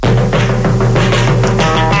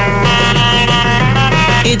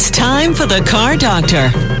It's time for the Car Doctor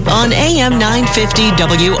on AM 950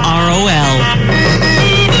 WROL.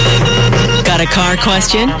 Got a car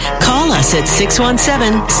question? Call us at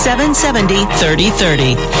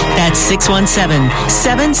 617-770-3030. That's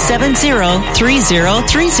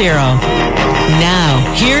 617-770-3030. Now,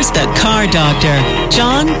 here's the Car Doctor,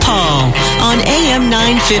 John Paul, on AM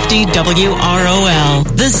 950 WROL,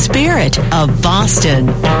 the spirit of Boston.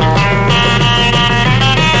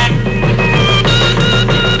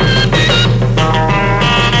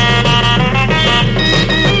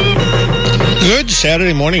 Good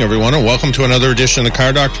Saturday morning, everyone, and welcome to another edition of the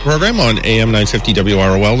Car Doctor program on AM 950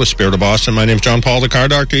 WROL, the spirit of Boston. My name's John Paul, the Car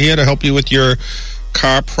Doctor, here to help you with your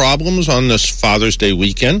car problems on this Father's Day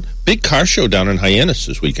weekend. Big car show down in Hyannis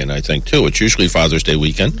this weekend, I think, too. It's usually Father's Day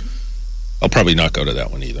weekend. I'll probably not go to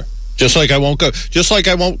that one either. Just like I won't go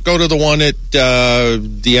to the one at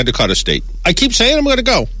the Endicott Estate. I keep saying I'm going to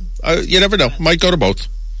go. You never know. Might go to both.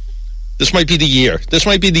 This might be the year. This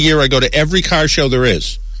might be the year I go to every car show there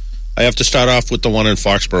is. I have to start off with the one in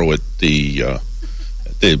Foxborough with the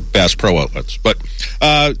Bass Pro Outlets. But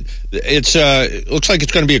it looks like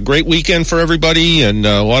it's going to be a great weekend for everybody and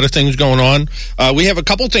a lot of things going on. We have a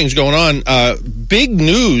couple things going on. Big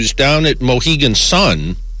news down at Mohegan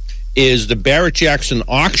Sun is the Barrett Jackson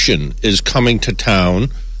auction is coming to town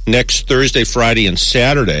next Thursday, Friday, and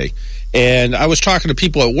Saturday. And I was talking to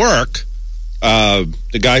people at work,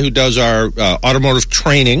 the guy who does our automotive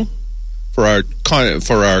training for our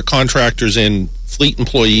contractors and fleet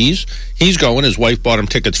employees. He's going. His wife bought him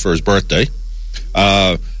tickets for his birthday.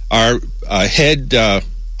 Our head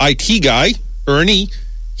IT guy, Ernie,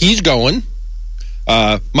 he's going.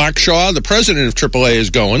 Mark Shaw, the president of AAA,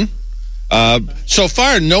 is going. So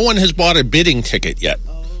far, no one has bought a bidding ticket yet.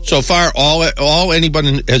 So far, all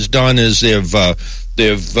anybody has done is they've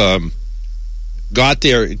got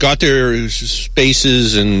their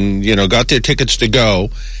spaces and got their tickets to go.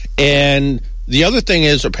 And the other thing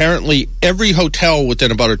is, apparently, every hotel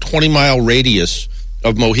within about a 20-mile radius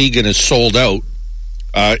of Mohegan is sold out.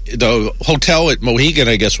 The hotel at Mohegan,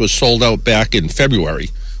 I guess, was sold out back in February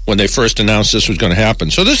when they first announced this was going to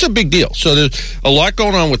happen. So this is a big deal. So there's a lot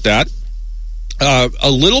going on with that.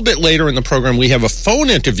 A little bit later in the program, we have a phone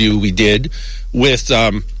interview we did with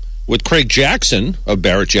Craig Jackson of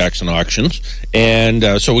Barrett Jackson Auctions. And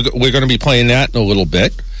so we're going to be playing that in a little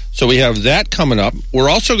bit. So we have that coming up. We're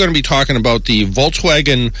also going to be talking about the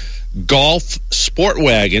Volkswagen Golf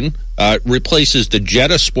SportWagen. Replaces the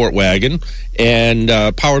Jetta SportWagen and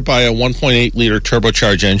powered by a 1.8-liter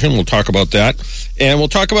turbocharged engine. We'll talk about that. And we'll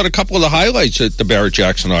talk about a couple of the highlights at the Barrett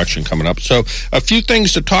Jackson auction coming up. So a few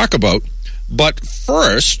things to talk about. But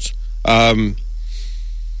first,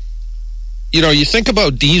 you think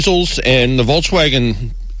about diesels, and the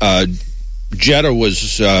Volkswagen Jetta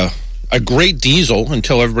was a great diesel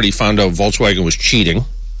until everybody found out Volkswagen was cheating.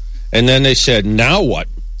 And then they said, now what?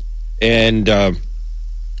 And I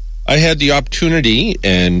had the opportunity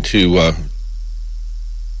to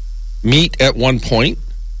meet at one point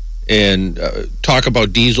and talk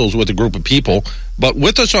about diesels with a group of people. But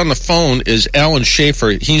with us on the phone is Alan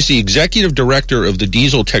Schaeffler. He's the executive director of the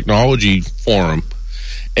Diesel Technology Forum.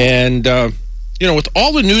 And, with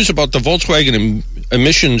all the news about the Volkswagen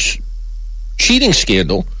emissions cheating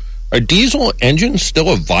scandal, are diesel engines still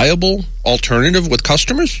a viable alternative with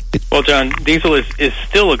customers? Well, John, diesel is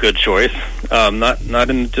still a good choice. Not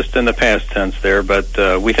just in the past tense there,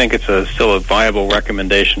 but we think it's still a viable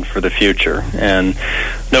recommendation for the future. And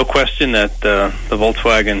no question that the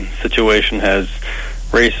Volkswagen situation has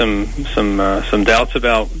raised some doubts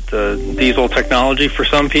about diesel technology for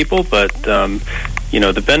some people, but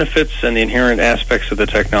the benefits and the inherent aspects of the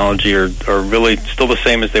technology are really still the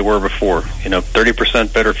same as they were before.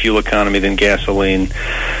 30% better fuel economy than gasoline,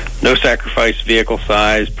 no sacrifice vehicle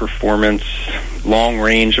size, performance, long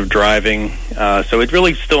range of driving. So it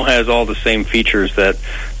really still has all the same features that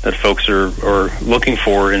folks are looking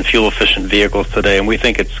for in fuel-efficient vehicles today, and we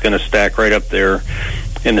think it's going to stack right up there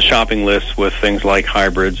in the shopping list with things like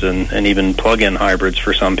hybrids and even plug-in hybrids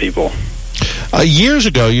for some people. Years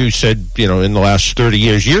ago, you said, in the last 30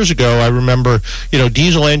 years ago, I remember,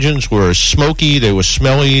 diesel engines were smoky, they were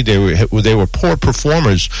smelly, they were poor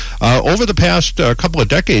performers. Over the past couple of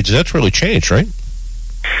decades, that's really changed, right?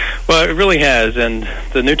 Well, it really has, and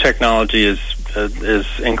the new technology is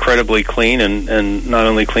incredibly clean and not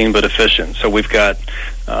only clean but efficient. So we've got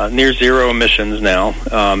near zero emissions now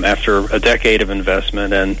after a decade of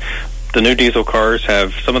investment, and the new diesel cars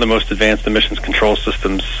have some of the most advanced emissions control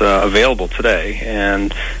systems available today.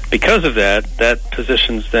 And because of that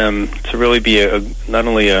positions them to really be not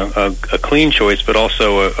only a clean choice, but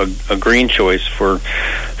also a green choice for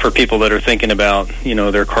for people that are thinking about,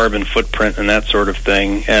 their carbon footprint and that sort of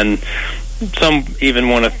thing. And some even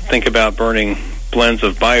want to think about burning blends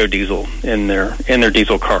of biodiesel in their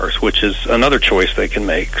diesel cars, which is another choice they can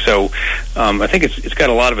make. So I think it's got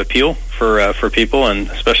a lot of appeal for people, and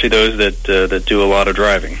especially those that do a lot of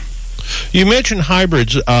driving. You mentioned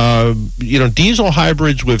hybrids. Diesel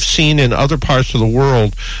hybrids we've seen in other parts of the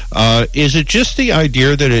world. Is it just the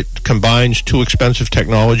idea that it combines two expensive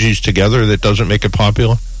technologies together that doesn't make it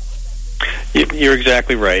popular? You're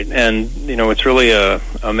exactly right. And, it's really a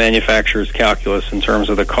manufacturer's calculus in terms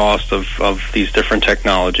of the cost of these different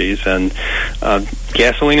technologies. And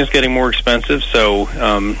gasoline is getting more expensive, so,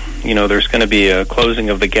 there's going to be a closing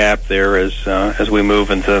of the gap there as we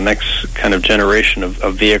move into the next kind of generation of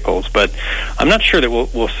vehicles. But I'm not sure that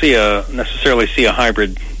we'll necessarily see a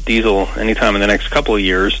hybrid diesel anytime in the next couple of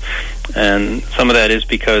years, and some of that is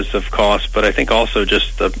because of cost, but I think also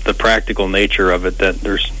just the practical nature of it, that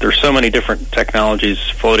there's so many different technologies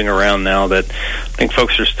floating around now that I think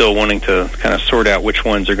folks are still wanting to kind of sort out which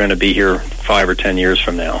ones are going to be here 5 or 10 years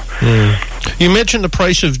from now. You mentioned the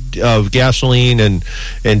price of gasoline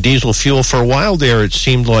and diesel fuel. For a while there, it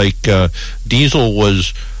seemed like diesel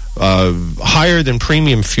was higher than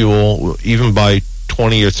premium fuel, even by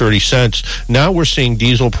 20 or 30 cents. Now we're seeing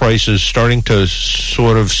diesel prices starting to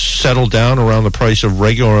sort of settle down around the price of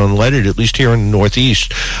regular unleaded, at least here in the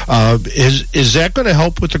Northeast. Is that going to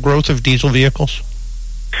help with the growth of diesel vehicles?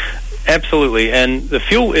 Absolutely, and the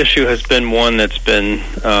fuel issue has been one that's been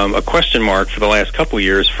a question mark for the last couple of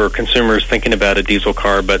years for consumers thinking about a diesel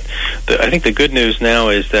car. But I think the good news now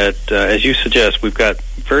is that, as you suggest, we've got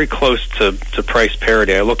very close to price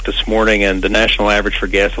parity. I looked this morning, and the national average for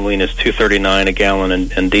gasoline is $2.39 a gallon,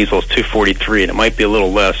 and diesel is $2.43, and it might be a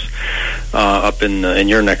little less up in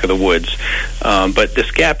your neck of the woods. But this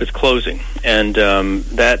gap is closing, and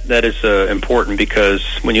that is important, because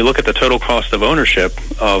when you look at the total cost of ownership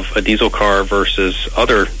of a diesel car versus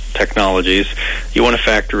other technologies, you want to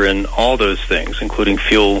factor in all those things, including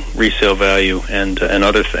fuel, resale value, and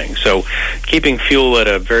other things. So keeping fuel at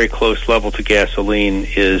a very close level to gasoline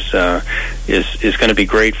is going to be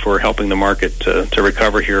great for helping the market to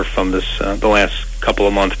recover here from this the last couple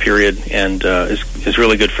of month period, and is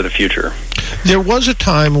really good for the future. There was a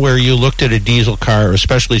time where you looked at a diesel car,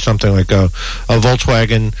 especially something like a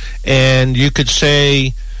Volkswagen, and you could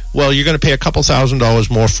say, well, you're going to pay a couple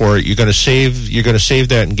 $1,000s more for it. You're going to save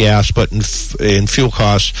that in gas, but in fuel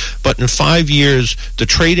costs. But in 5 years, the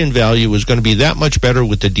trade-in value is going to be that much better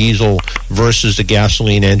with the diesel versus the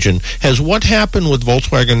gasoline engine. Has what happened with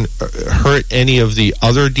Volkswagen hurt any of the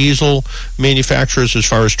other diesel manufacturers as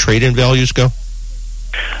far as trade-in values go?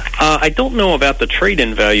 I don't know about the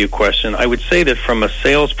trade-in value question. I would say that from a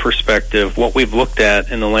sales perspective, what we've looked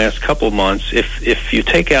at in the last couple of months, if you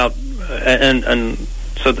take out and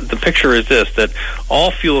so the picture is this, that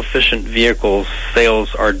all fuel-efficient vehicles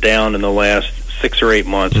sales are down in the last 6 or 8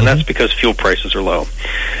 months, and that's because fuel prices are low.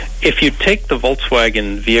 If you take the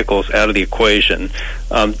Volkswagen vehicles out of the equation,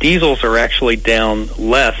 diesels are actually down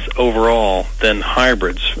less overall than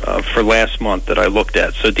hybrids for last month that I looked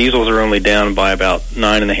at. So diesels are only down by about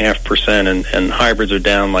 9.5%, and hybrids are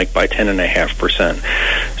down like by 10.5%.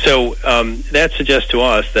 So that suggests to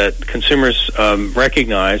us that consumers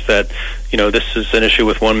recognize that this is an issue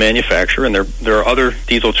with one manufacturer, and there are other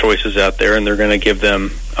diesel choices out there, and they're going to give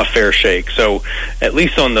them a fair shake. So at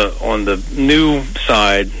least on the new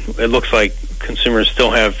side, it looks like consumers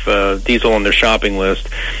still have diesel on their shopping list.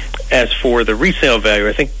 As for the resale value,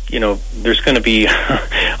 I think there's going to be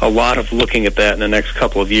a lot of looking at that in the next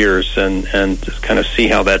couple of years, and just kind of see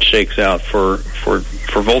how that shakes out for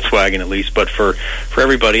Volkswagen at least. But for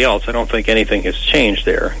everybody else, I don't think anything has changed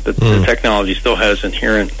there. The technology still has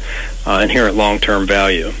inherent long-term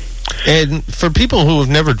value. And for people who have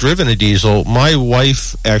never driven a diesel, my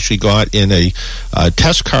wife actually got in a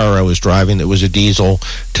test car I was driving that was a diesel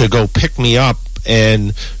to go pick me up,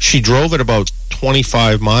 and she drove it about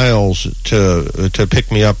 25 miles to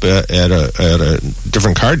pick me up at a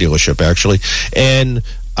different car dealership, actually. And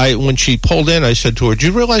when she pulled in, I said to her, "Did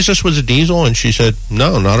you realize this was a diesel?" And she said,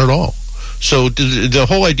 "No, not at all." So the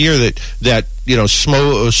whole idea that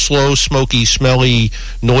slow, smoky, smelly,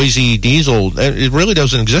 noisy diesel, it really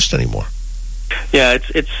doesn't exist anymore. Yeah,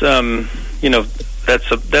 it's that's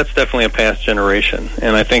definitely a past generation,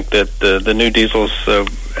 and I think that the new diesels,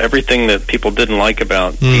 everything that people didn't like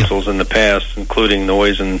about diesels in the past, including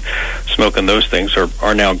noise and smoke and those things,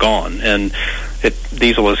 are now gone. And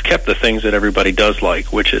diesel has kept the things that everybody does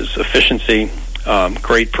like, which is efficiency,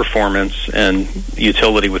 great performance, and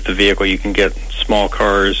utility with the vehicle. You can get small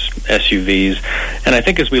cars, SUVs, and I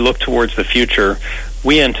think as we look towards the future,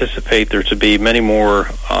 we anticipate there to be many more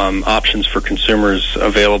options for consumers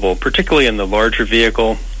available, particularly in the larger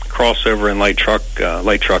vehicle, crossover, and light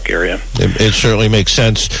truck area. It certainly makes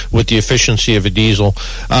sense with the efficiency of a diesel.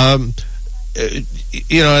 And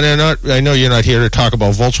I know you're not here to talk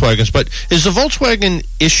about Volkswagens, but is the Volkswagen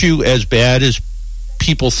issue as bad as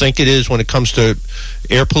people think it is when it comes to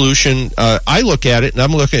air pollution? I look at it, and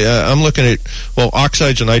I'm looking at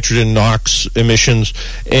oxides of nitrogen, NOx emissions,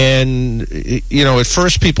 and at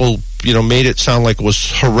first people made it sound like it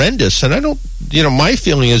was horrendous, and I don't. My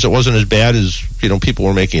feeling is it wasn't as bad as people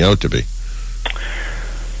were making it out to be.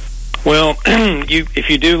 Well, if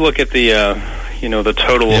you do look at the the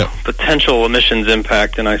total potential emissions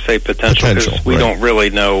impact, and I say potential because we don't really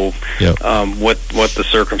know what the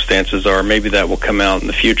circumstances are. Maybe that will come out in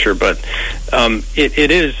the future, but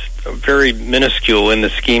it is very minuscule in the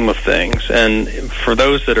scheme of things. And for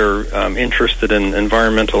those that are interested in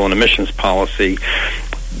environmental and emissions policy,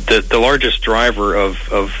 the largest driver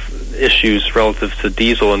of issues relative to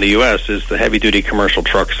diesel in the U.S. is the heavy-duty commercial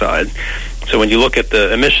truck side. So when you look at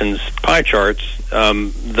the emissions pie charts,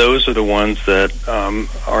 those are the ones that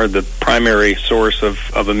are the primary source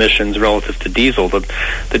of emissions relative to diesel.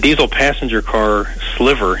 The diesel passenger car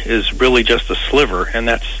sliver is really just a sliver, and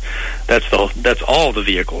that's all the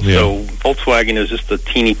vehicles. Yeah. So Volkswagen is just a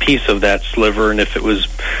teeny piece of that sliver, and if it was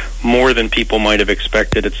more than people might have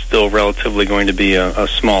expected, it's still relatively going to be a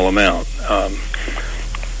small amount.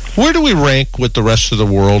 Where do we rank with the rest of the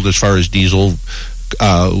world as far as diesel,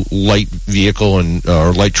 light vehicle, and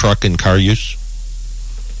or light truck and car use?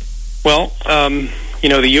 Well, the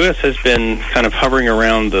U.S. has been kind of hovering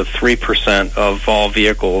around the 3% of all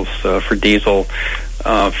vehicles for diesel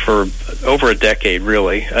for over a decade,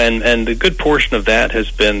 really. And the good portion of that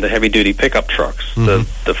has been the heavy-duty pickup trucks,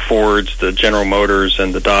 the Fords, the General Motors,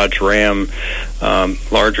 and the Dodge Ram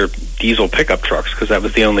larger diesel pickup trucks, because that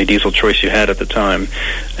was the only diesel choice you had at the time.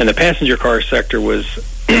 And the passenger car sector was,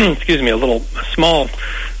 a small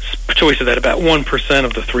choice of that, about 1%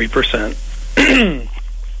 of the 3%.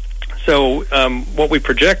 So what we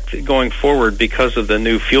project going forward, because of the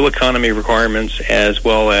new fuel economy requirements as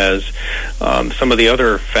well as some of the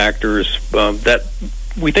other factors, that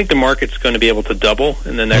we think the market's going to be able to double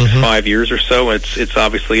in the next 5 years or so. It's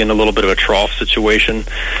obviously in a little bit of a trough situation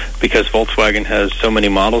because Volkswagen has so many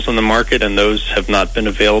models on the market, and those have not been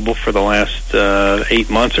available for the last 8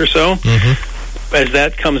 months or so. As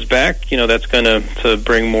that comes back, that's going to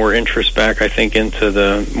bring more interest back, I think, into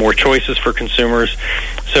the more choices for consumers.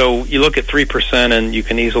 So you look at 3%, and you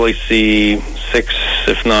can easily see 6,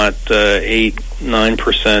 if not 8,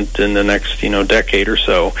 9% in the next, decade or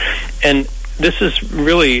so. And this is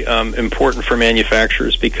really important for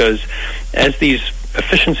manufacturers because as these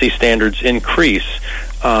efficiency standards increase,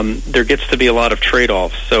 there gets to be a lot of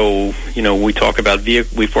trade-offs. So, we talk about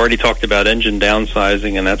we've already talked about engine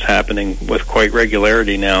downsizing, and that's happening with quite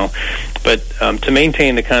regularity now. But to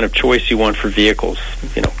maintain the kind of choice you want for vehicles,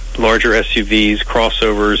 larger SUVs,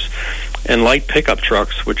 crossovers, and light pickup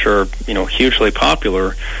trucks, which are, hugely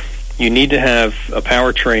popular, you need to have a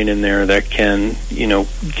powertrain in there that can,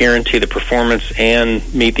 guarantee the performance and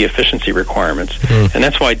meet the efficiency requirements. And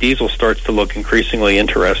that's why diesel starts to look increasingly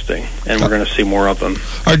interesting, and we're going to see more of them.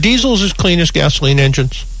 Are diesels as clean as gasoline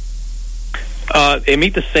engines? They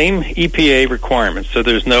meet the same EPA requirements, so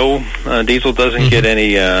there's no diesel doesn't get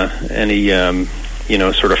any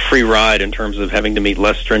sort of free ride in terms of having to meet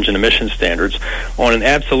less stringent emission standards. On an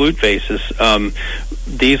absolute basis,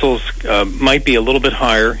 diesels might be a little bit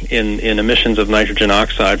higher in emissions of nitrogen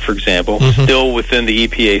oxide, for example, still within the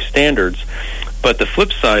EPA standards. But the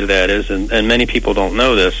flip side of that is, and many people don't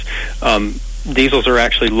know this, diesels are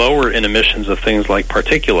actually lower in emissions of things like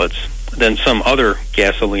particulates than some other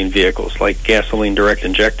gasoline vehicles, like gasoline direct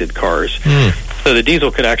injected cars. So the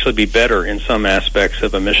diesel could actually be better in some aspects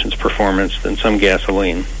of emissions performance than some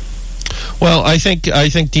gasoline. Well, I think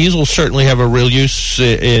diesels certainly have a real use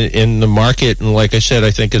in the market, and like I said,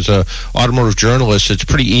 I think as a automotive journalist, it's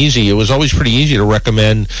pretty easy. It was always pretty easy to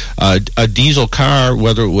recommend a diesel car,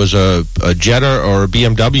 whether it was a Jetta or a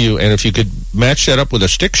BMW, and if you could match that up with a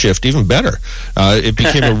stick shift, even better. It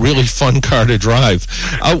became a really fun car to drive.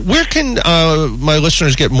 Where can my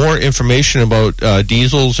listeners get more information about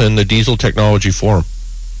diesels and the Diesel Technology Forum?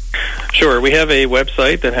 Sure. We have a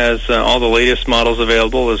website that has all the latest models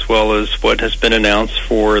available, as well as what has been announced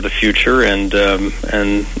for the future, and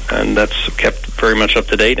that's kept very much up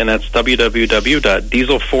to date. And that's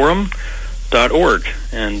www.dieselforum.org.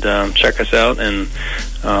 And check us out. And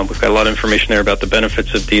we've got a lot of information there about the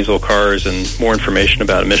benefits of diesel cars and more information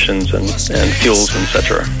about emissions and fuels,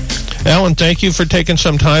 etc. Alan, thank you for taking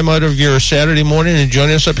some time out of your Saturday morning and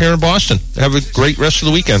joining us up here in Boston. Have a great rest of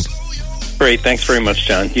the weekend. Great. Thanks very much,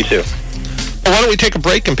 John. You too. Well, why don't we take a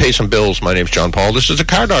break and pay some bills? My name's John Paul. This is the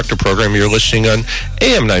Car Doctor program. You're listening on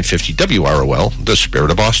AM 950 WROL, the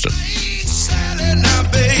Spirit of Boston.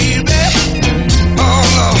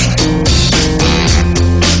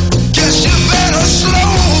 Guess you better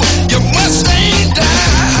slow your Mustang down.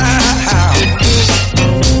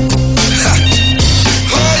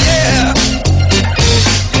 Oh yeah.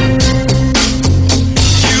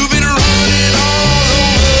 You've been running all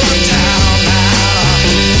over town now.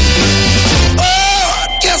 Oh, I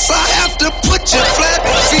guess I have to put your flat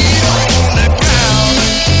feet on the ground.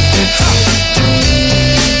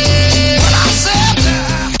 When I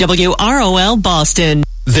said WROL Boston.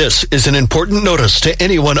 This is an important notice to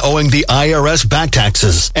anyone owing the IRS back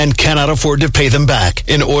taxes and cannot afford to pay them back.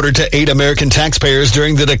 In order to aid American taxpayers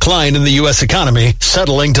during the decline in the U.S. economy,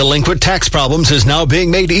 settling delinquent tax problems is now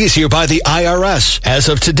being made easier by the IRS. As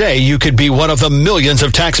of today, you could be one of the millions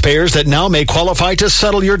of taxpayers that now may qualify to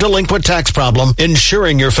settle your delinquent tax problem,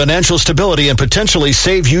 ensuring your financial stability and potentially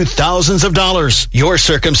save you thousands of dollars. Your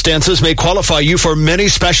circumstances may qualify you for many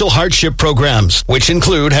special hardship programs, which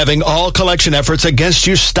include having all collection efforts against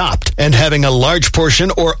you stopped and having a large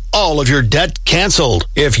portion or all of your debt canceled.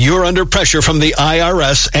 If you're under pressure from the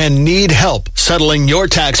IRS and need help, settling your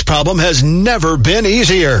tax problem has never been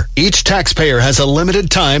easier. Each taxpayer has a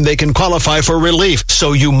limited time they can qualify for relief,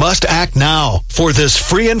 so you must act now. For this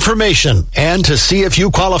free information and to see if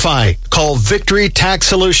you qualify, call Victory Tax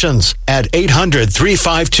Solutions at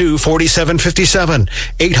 800-352-4757.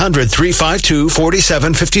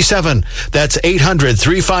 800-352-4757. That's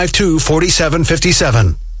 800-352-4757.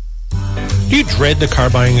 Do you dread the car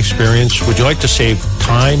buying experience? Would you like to save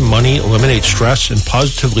time, money, eliminate stress, and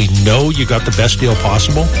positively know you got the best deal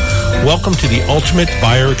possible? Welcome to the ultimate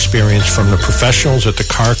buyer experience from the professionals at the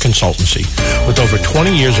Car Consultancy. With over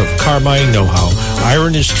 20 years of car buying know-how, Ira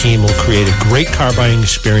and his team will create a great car buying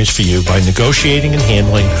experience for you by negotiating and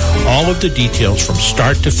handling all of the details from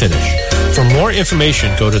start to finish. For more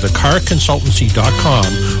information, go to thecarconsultancy.com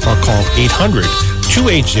or call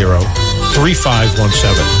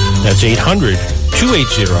 800-280-3517. That's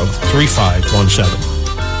 800-280-3517.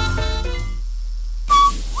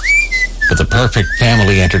 For the perfect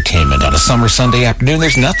family entertainment on a summer Sunday afternoon,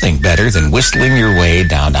 there's nothing better than whistling your way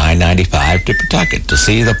down I-95 to Pawtucket to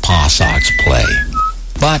see the Paw Sox play.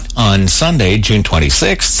 But on Sunday, June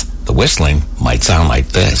 26th, the whistling might sound like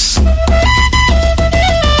this.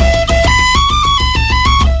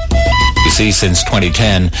 See, since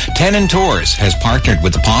 2010, Tenon Tours has partnered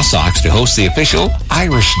with the Paw Sox to host the official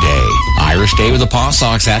Irish Day. Irish Day with the Paw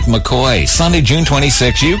Sox at McCoy. Sunday, June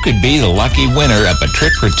 26, you could be the lucky winner of a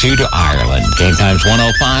trip or two to Ireland. Game times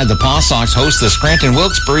 1:05, the Paw Sox host the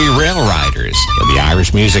Scranton-Wilkes-Barre Rail Riders. There'll be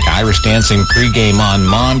Irish music, Irish dancing pregame on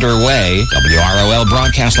Maunder Way. WROL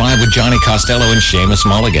broadcast live with Johnny Costello and Seamus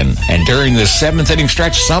Mulligan. And during the 7th inning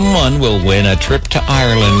stretch, someone will win a trip to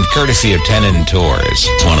Ireland courtesy of Tenon Tours.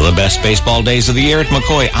 It's one of the best baseball days of the year at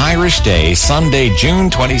McCoy. Irish Day, Sunday, June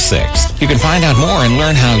 26th. You can find out more and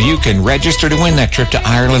learn how you can register to win that trip to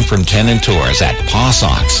Ireland from Tenon Tours at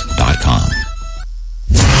pawsox.com.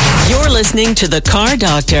 You're listening to The Car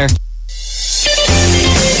Doctor.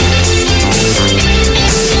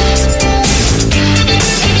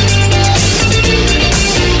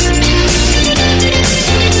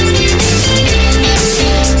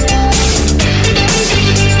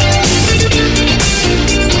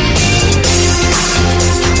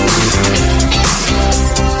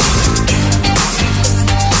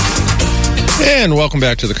 And welcome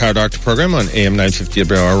back to the Car Doctor program on AM 950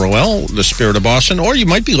 WROL, the Spirit of Boston. Or you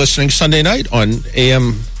might be listening Sunday night on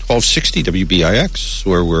AM 1260 WBIX,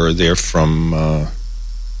 where we're there from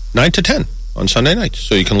 9 to 10 on Sunday night.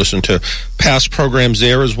 So you can listen to past programs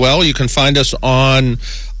there as well. You can find us on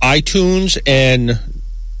iTunes and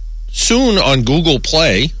soon on Google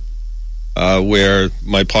Play, where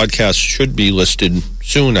my podcast should be listed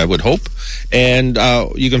soon, I would hope. And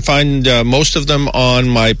you can find most of them on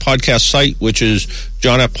my podcast site, which is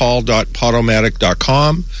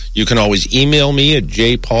johnpaul.podomatic.com. You can always email me at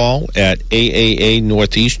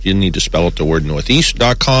jpaul@AAA-Northeast. You need to spell it the word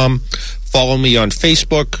northeast.com. Follow me on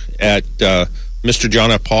Facebook at Mr.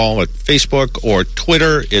 John F. Paul at Facebook, or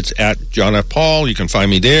Twitter. It's at John F. Paul. You can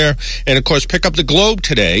find me there. And, of course, pick up the Globe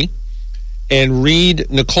today and read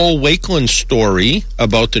Nicole Wakeland's story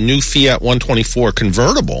about the new Fiat 124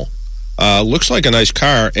 convertible. Looks like a nice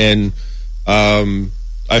car, and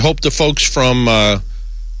I hope the folks from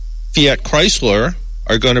Fiat Chrysler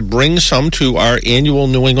are going to bring some to our annual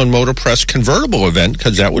New England Motor Press convertible event,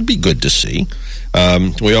 because that would be good to see.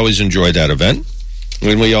 We always enjoy that event,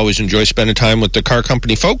 and we always enjoy spending time with the car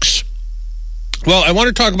company folks. Well, I want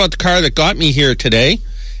to talk about the car that got me here today,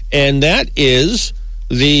 and that is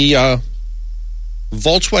the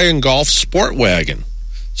Volkswagen Golf SportWagen.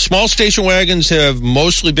 Small station wagons have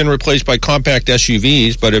mostly been replaced by compact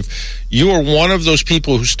SUVs, but if you are one of those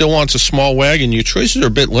people who still wants a small wagon, your choices are a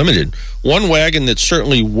bit limited. One wagon that's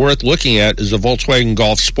certainly worth looking at is the Volkswagen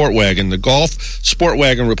Golf SportWagen. The Golf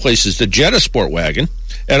SportWagen replaces the Jetta SportWagen.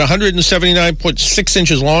 At 179.6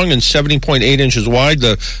 inches long and 70.8 inches wide,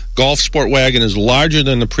 the Golf SportWagen is larger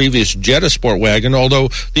than the previous Jetta SportWagen, although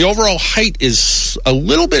the overall height is a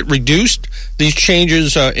little bit reduced. These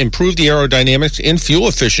changes improve the aerodynamics and fuel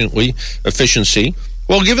efficiency,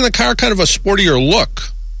 while giving the car kind of a sportier look.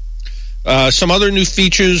 Some other new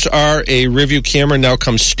features are a rear-view camera now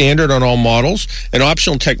comes standard on all models. An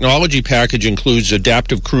optional technology package includes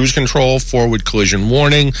adaptive cruise control, forward collision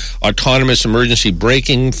warning, autonomous emergency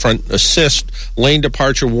braking, front assist, lane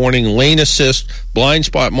departure warning, lane assist, blind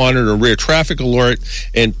spot monitor, rear traffic alert,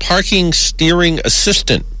 and parking steering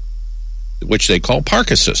assistant, which they call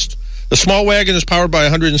Park Assist. The small wagon is powered by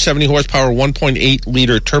a 170 horsepower,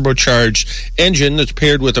 1.8-liter turbocharged engine that's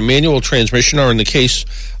paired with a manual transmission, or in the case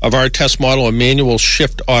of our test model, a manual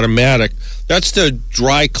shift automatic. That's the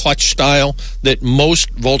dry clutch style that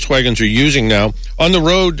most Volkswagens are using now. On the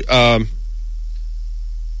road, the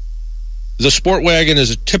SportWagen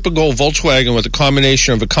is a typical Volkswagen with a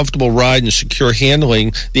combination of a comfortable ride and secure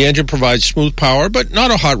handling. The engine provides smooth power, but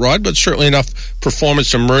not a hot rod, but certainly enough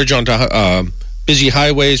performance to merge onto busy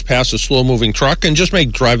highways, past a slow-moving truck, and just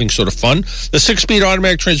make driving sort of fun. The 6-speed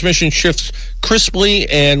automatic transmission shifts crisply,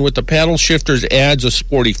 and with the paddle shifters adds a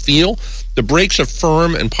sporty feel. The brakes are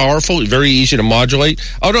firm and powerful, very easy to modulate.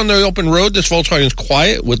 Out on the open road, this Volkswagen is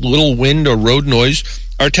quiet with little wind or road noise.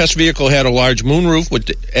 Our test vehicle had a large moonroof,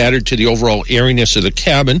 which added to the overall airiness of the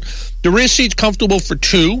cabin. The rear seat's comfortable for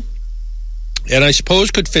 2, and I suppose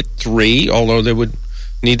could fit 3, although they would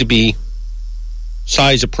need to be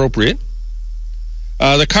size appropriate.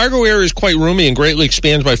 The cargo area is quite roomy and greatly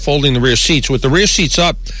expands by folding the rear seats. With the rear seats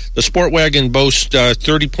up, the SportWagen boasts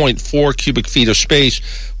 30.4 cubic feet of space.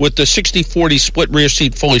 With the 60-40 split rear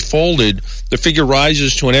seat fully folded, the figure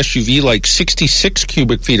rises to an SUV-like 66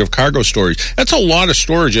 cubic feet of cargo storage. That's a lot of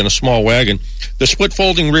storage in a small wagon. The split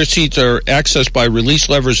folding rear seats are accessed by release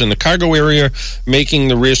levers in the cargo area, making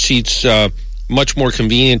the rear seats much more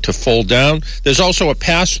convenient to fold down. There's also a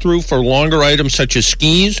pass-through for longer items such as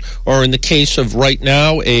skis, or in the case of right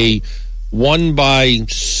now, a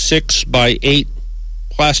 1x6x8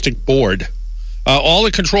 plastic board. All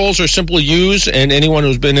the controls are simple to use, and anyone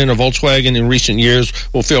who's been in a Volkswagen in recent years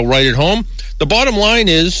will feel right at home. The bottom line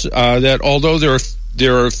is that although there are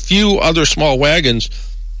a few other small wagons,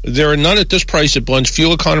 there are none at this price that blends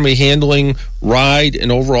fuel economy, handling, ride, and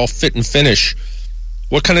overall fit and finish.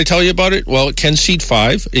 What can I tell you about it? Well, it can seat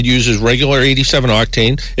 5. It uses regular 87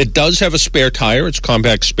 octane. It does have a spare tire. It's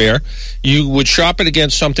compact spare. You would shop it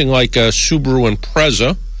against something like a Subaru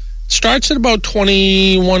Impreza. It starts at about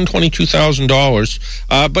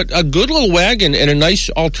 $22,000. But a good little wagon and a nice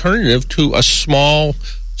alternative to a small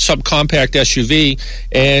subcompact SUV.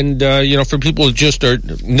 And, for people who just are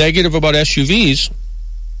negative about SUVs,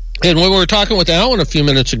 and when we were talking with Alan a few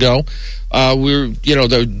minutes ago,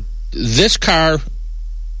 this car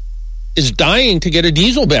is dying to get a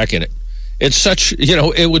diesel back in it. It's such,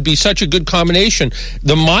 it would be such a good combination.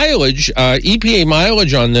 The mileage, EPA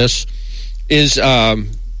mileage on this is high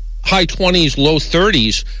 20s, low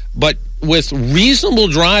 30s, but with reasonable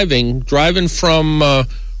driving from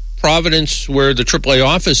Providence, where the AAA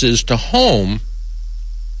office is, to home,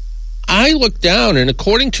 I looked down, and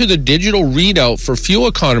according to the digital readout for fuel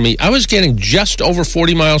economy, I was getting just over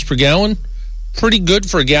 40 miles per gallon. Pretty good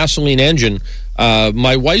for a gasoline engine.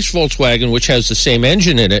 My wife's Volkswagen, which has the same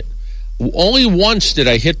engine in it, only once did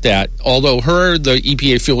I hit that, although the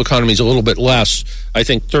EPA fuel economy is a little bit less, I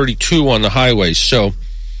think 32 on the highways. So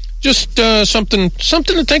just something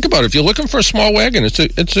to think about. If you're looking for a small wagon,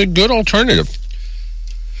 it's a good alternative.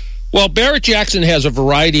 Well, Barrett Jackson has a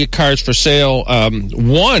variety of cars for sale.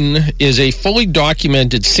 One is a fully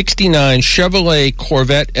documented 69 Chevrolet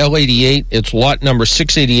Corvette L88. It's lot number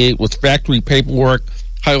 688 with factory paperwork.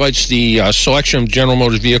 Highlights the selection of General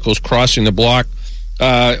Motors vehicles crossing the block.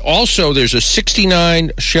 Also, there's a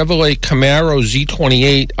 69 Chevrolet Camaro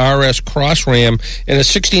Z28 RS Cross Ram and a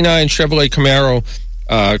 69 Chevrolet Camaro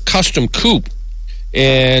Custom Coupe.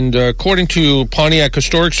 And according to Pontiac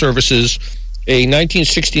Historic Services, a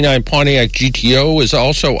 1969 Pontiac GTO is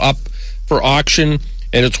also up for auction,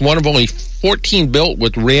 and it's one of only 14 built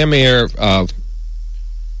with Ram Air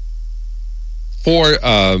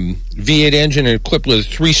V8 engine and equipped with a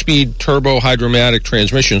 3-speed turbo hydromatic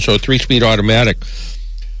transmission, so a 3-speed automatic.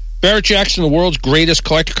 Barrett Jackson, the world's greatest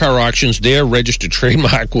collector car auctions, their registered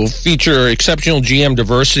trademark, will feature exceptional GM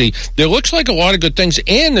diversity. There looks like a lot of good things,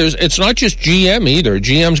 and it's not just GM either.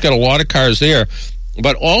 GM's got a lot of cars there,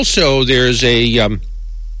 but also there's I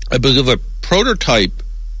believe a prototype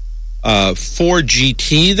Ford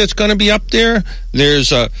GT that's going to be up there.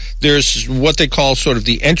 There's what they call sort of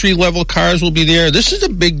the entry-level cars will be there. This is a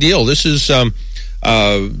big deal. This is a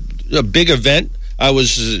big event. I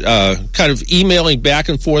was kind of emailing back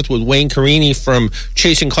and forth with Wayne Carini from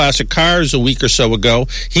Chasing Classic Cars a week or so ago.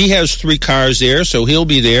 He has 3 cars there, so he'll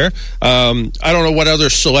be there. I don't know what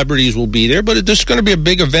other celebrities will be there, but this is going to be a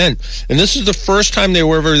big event. And this is the first time they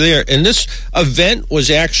were ever there. And this event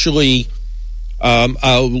was actually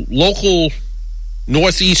a local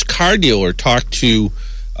Northeast car dealer talked to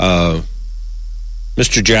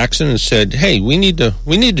Mr. Jackson and said, "Hey, we need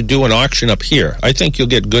to do an auction up here. I think you'll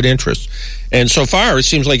get good interest." And so far, it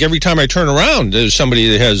seems like every time I turn around, there's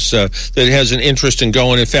somebody that has an interest in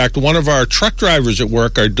going. In fact, one of our truck drivers at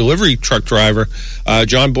work, our delivery truck driver,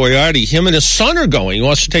 John Boyardi, him and his son are going. He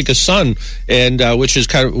wants to take his son, and which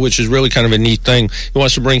is really kind of a neat thing. He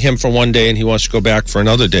wants to bring him for one day, and he wants to go back for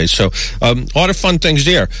another day. So a lot of fun things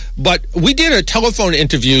there. But we did a telephone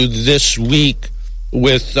interview this week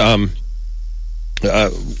with the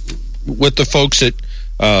folks at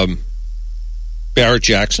Barrett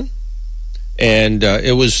Jackson. And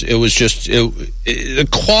it was just the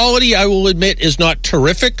quality, I will admit, is not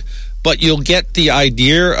terrific, but you'll get the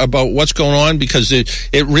idea about what's going on because it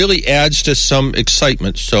really adds to some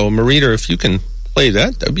excitement. So, Marita, if you can play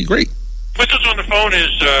that'd be great. With us on the phone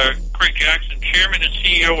is Craig Jackson, Chairman and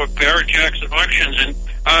CEO of Barrett Jackson Auctions, and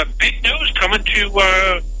big news coming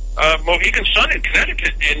to Mohegan Sun in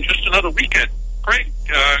Connecticut in just another weekend. Craig,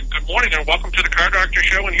 good morning and welcome to the Car Doctor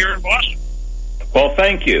Show and here in Boston. Well,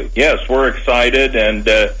 thank you. Yes, we're excited, and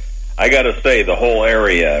I got to say the whole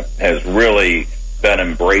area has really been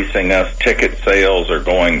embracing us. Ticket sales are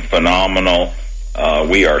going phenomenal.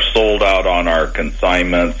 We are sold out on our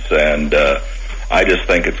consignments, and I just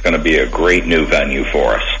think it's going to be a great new venue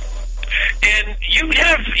for us. And you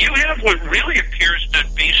have what really appears to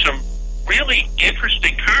be some really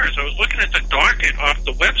interesting cars. I was looking at the docket off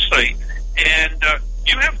the website, and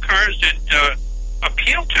you have cars that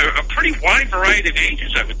appeal to a pretty wide variety of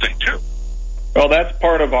ages, I would think, too. Well, that's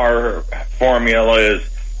part of our formula is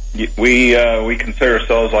we consider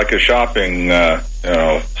ourselves like a shopping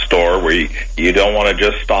store where you don't want to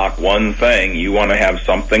just stock one thing. You want to have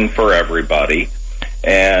something for everybody,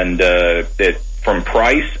 and from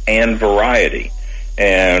price and variety.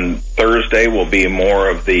 And Thursday will be more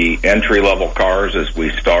of the entry-level cars as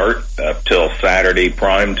we start up till Saturday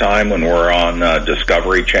prime time when we're on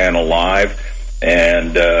Discovery Channel Live.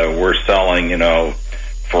 And we're selling,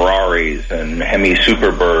 Ferraris and Hemi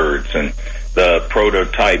Superbirds and the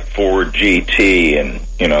prototype Ford GT and,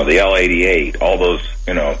 the L88, all those,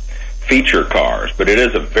 feature cars. But it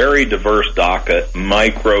is a very diverse docket,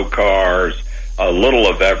 micro cars, a little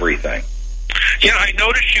of everything. Yeah, I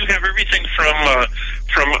noticed you have everything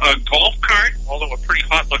from a golf cart, although a pretty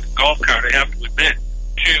hot-looking golf cart, I have to admit,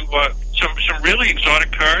 to some really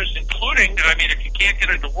exotic cars, including, if you can't get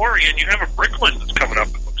a DeLorean, you have a Bricklin that's coming up,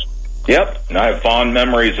 it looks like. Yep, and I have fond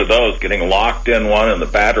memories of those, getting locked in one and the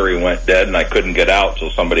battery went dead and I couldn't get out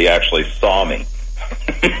till somebody actually saw me.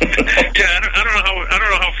 Yeah, I don't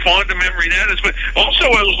know how fond a memory that is, but also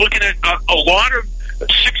I was looking at a lot of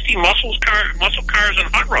 60 muscle cars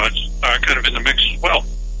and hot rods are kind of in the mix as well.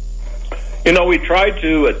 We tried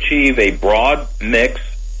to achieve a broad mix.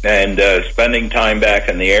 And spending time back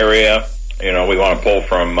in the area, we want to pull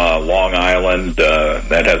from Long Island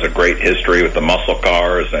that has a great history with the muscle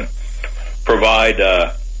cars and provide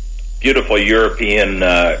beautiful European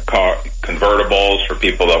car convertibles for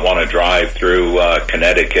people that want to drive through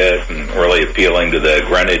Connecticut and really appealing to the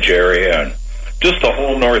Greenwich area and just the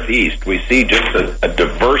whole Northeast. We see just a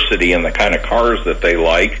diversity in the kind of cars that they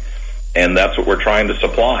like, and that's what we're trying to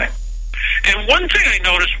supply. And one thing I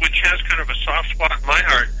noticed, which has kind of a soft spot in my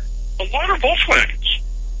heart, a lot of Volkswagens.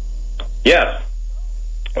 Yes.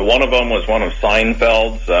 One of them was one of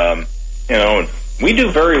Seinfeld's. We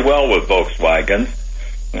do very well with Volkswagens.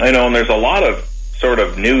 And there's a lot of sort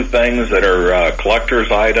of new things that are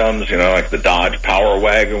collector's items, like the Dodge Power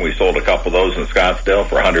Wagon. We sold a couple of those in Scottsdale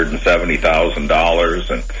for $170,000.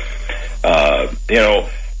 And,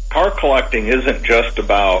 car collecting isn't just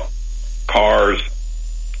about cars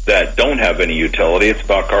that don't have any utility. It's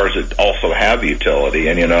about cars that also have utility,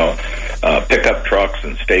 and pickup trucks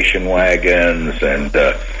and station wagons and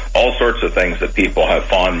all sorts of things that people have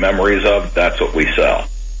fond memories of. That's what we sell.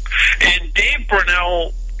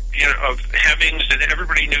 Brunel, of Hemmings, and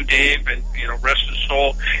everybody knew Dave, and rest his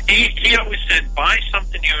soul. He always said, buy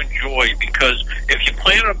something you enjoy, because if you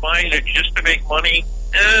plan on buying it just to make money,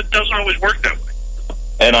 it doesn't always work that way.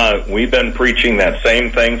 And we've been preaching that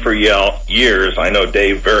same thing for years. I know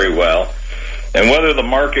Dave very well. And whether the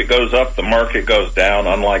market goes up, the market goes down,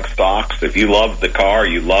 unlike stocks. If you love the car,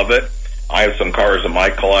 you love it. I have some cars in my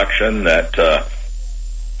collection that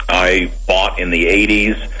I bought in the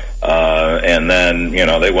 80s, and then,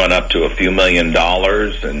 they went up to a few $1 million,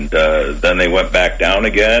 and then they went back down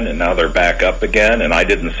again, and now they're back up again, and I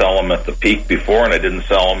didn't sell them at the peak before, and I didn't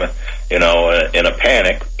sell them, in a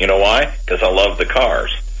panic. You know why? Because I love the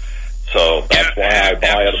cars. So that's why I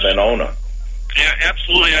buy them and own them. Yeah,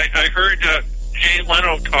 absolutely. I heard Jay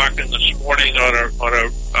Leno talking this morning on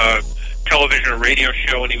a television or radio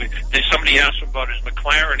show, and somebody asked him about his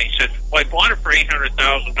McLaren. He said, "Well, I bought it for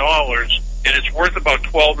 $800,000, and it's worth about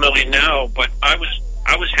 $12 million now. But I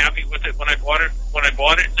was happy with it when I bought it.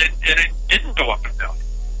 And it didn't go up and down."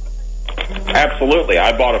 Absolutely,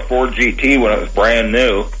 I bought a Ford GT when it was brand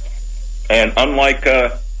new, and unlike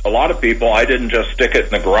a lot of people, I didn't just stick it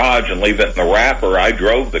in the garage and leave it in the wrapper. I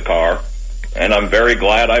drove the car, and I'm very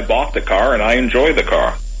glad I bought the car, and I enjoy the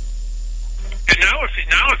car. And now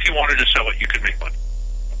if you wanted to sell it, you could make money.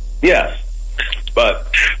 Yes, but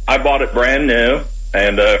I bought it brand new,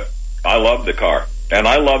 and I loved the car, and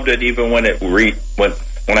I loved it even when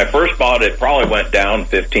when I first bought it. Probably went down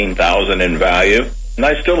 $15,000 in value, and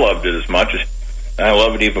I still loved it as much. And I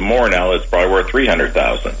love it even more now. It's probably worth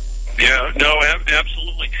 $300,000. Yeah, no,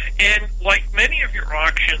 absolutely. And like many of your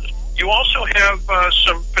auctions, you also have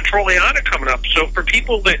some Petroliana coming up. So for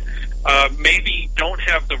people that maybe don't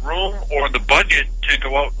have the room or the budget to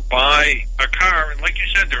go out and buy a car, and like you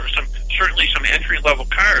said, there are certainly some entry-level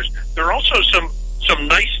cars. There are also some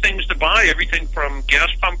nice things to buy, everything from gas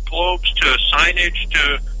pump globes to signage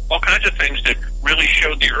to all kinds of things that really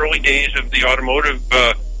showed the early days of the automotive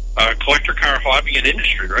collector car hobby and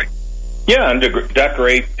industry, right? Yeah, and to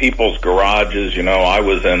decorate people's garages. I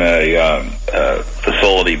was in a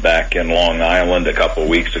facility back in Long Island a couple of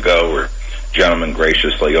weeks ago where a gentleman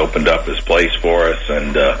graciously opened up his place for us,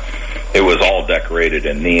 and it was all decorated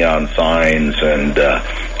in neon signs and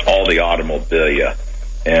all the automobilia.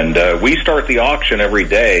 And we start the auction every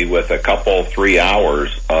day with 3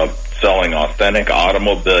 hours of selling authentic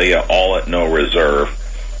automobilia, all at no reserve.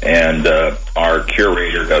 And our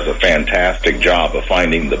curator does a fantastic job of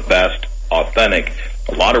finding the best authentic.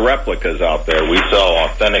 A lot of replicas out there. We sell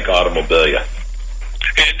authentic automobilia.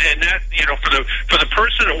 And that, for the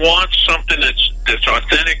person that wants something that's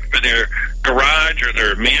authentic for their garage or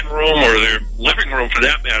their man room or their living room, for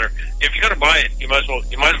that matter, if you're going to buy it, you might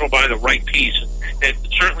as well buy the right piece. It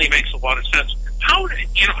certainly makes a lot of sense. How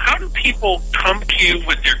do people come to you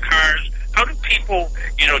with their cars? How do people,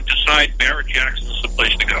 decide Barrett Jackson is the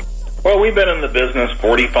place to go? Well, we've been in the business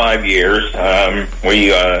 45 years. We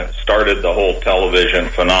started the whole television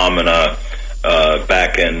phenomena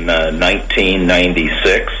back in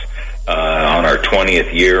 1996 on our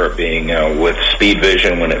 20th year of being with Speed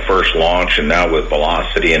Vision when it first launched, and now with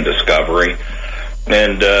Velocity and Discovery.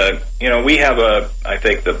 And, we have I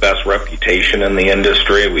think, the best reputation in the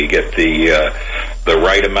industry. We get the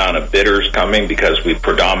right amount of bidders coming because we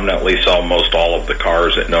predominantly sell most all of the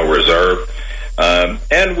cars at no reserve.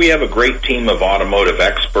 And we have a great team of automotive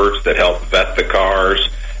experts that help vet the cars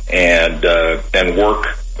and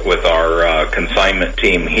work with our consignment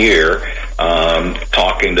team here,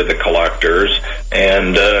 talking to the collectors.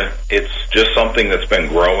 And it's just something that's been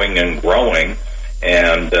growing and growing.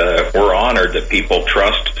 And we're honored that people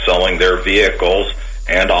trust selling their vehicles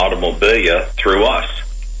and automobilia through us.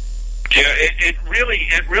 Yeah, it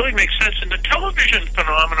really makes sense. And the television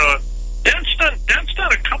phenomena, that's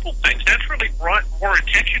done a couple things. That's really brought more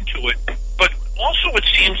attention to it. But also, it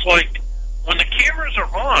seems like when the cameras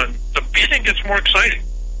are on, the bidding gets more exciting.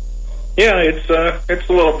 Yeah, it's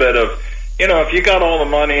a little bit of, if you got all the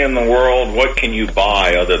money in the world, what can you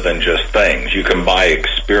buy other than just things? You can buy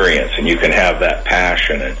experience, and you can have that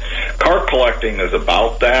passion. And car collecting is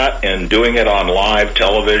about that, and doing it on live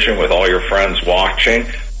television with all your friends watching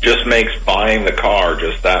just makes buying the car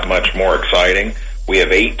just that much more exciting. We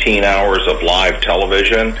have 18 hours of live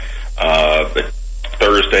television,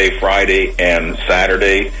 Thursday, Friday, and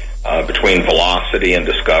Saturday between Velocity and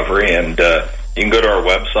Discovery. And you can go to our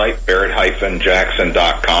website,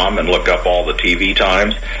 barrett-jackson.com, and look up all the TV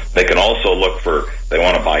times. They can also look they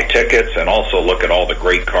want to buy tickets, and also look at all the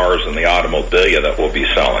great cars and the automobilia that we'll be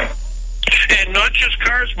selling. And not just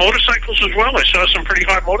cars, motorcycles as well. I saw some pretty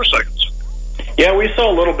hot motorcycles. Yeah, we sell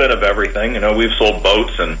a little bit of everything. We've sold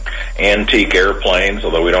boats and antique airplanes,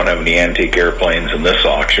 although we don't have any antique airplanes in this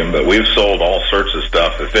auction, but we've sold all sorts of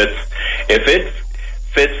stuff. If it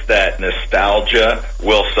fits that nostalgia,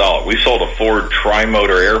 we'll sell it. We sold a Ford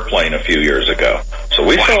tri-motor airplane a few years ago. So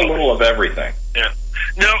we sell a little of everything. Yeah.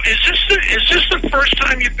 Now, is this the first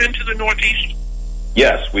time you've been to the Northeast?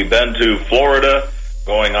 Yes, we've been to Florida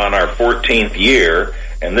going on our 14th year,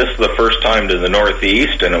 and this is the first time to the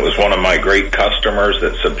Northeast, and it was one of my great customers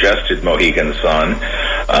that suggested Mohegan Sun.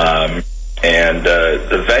 And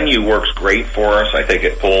the venue works great for us. I think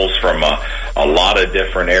it pulls from a lot of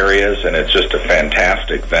different areas, and it's just a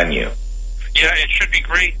fantastic venue. Yeah, it should be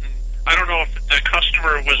great. And I don't know if the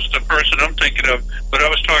customer was the person I'm thinking of, but I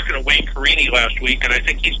was talking to Wayne Carini last week, and I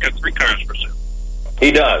think he's got 3 cars for sale.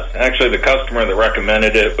 He does. Actually, the customer that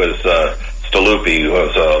recommended it was Staluppi, who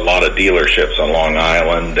has a lot of dealerships on Long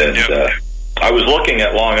Island, and I was looking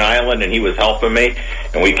at Long Island, and he was helping me,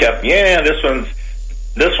 and we kept, this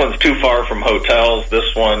one's too far from hotels.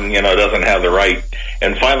 This one, doesn't have the right.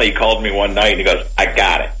 And finally, he called me one night, and he goes, "I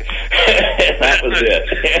got it." And that was it.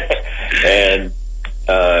 And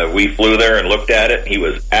we flew there and looked at it, and he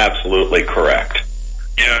was absolutely correct.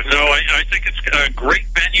 Yeah, no, I think it's a great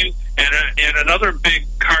venue, and another big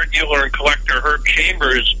car dealer and collector, Herb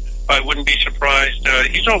Chambers. I wouldn't be surprised.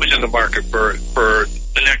 He's always in the market for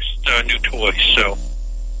the next new toy. So,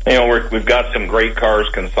 we've got some great cars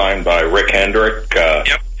consigned by Rick Hendrick.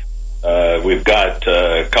 We've got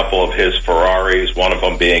a couple of his Ferraris. One of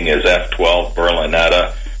them being his F12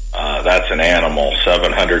 Berlinetta. That's an animal,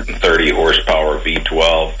 730 horsepower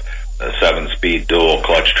V12, a 7-speed dual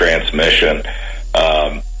clutch transmission.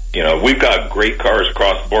 We've got great cars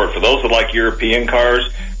across the board. For those that like European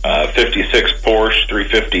cars, 56 Porsche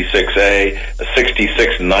 356A, a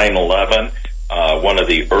 66 911, one of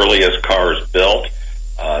the earliest cars built,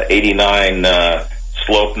 89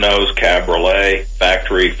 slope nose Cabriolet,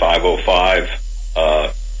 factory 505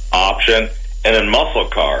 option, and then muscle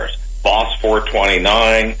cars, Boss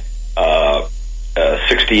 429,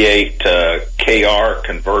 68 KR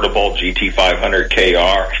convertible GT500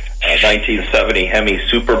 KR, 1970 Hemi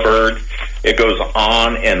Superbird. It goes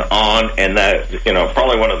on, and that,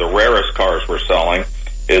 probably one of the rarest cars we're selling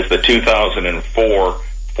is the 2004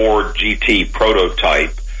 Ford GT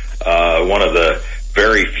prototype, one of the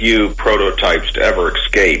very few prototypes to ever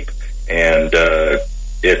escape, and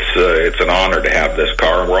it's an honor to have this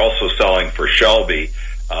car. And we're also selling for Shelby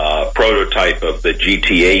prototype of the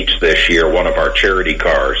GTH this year, one of our charity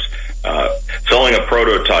cars. Selling a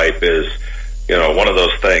prototype is, one of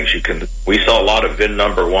those things. We sell a lot of VIN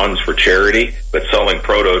number ones for charity, but selling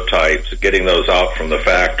prototypes, getting those out from the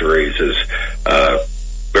factories is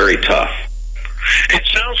very tough. It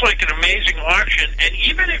sounds like an amazing auction, and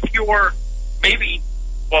even if you're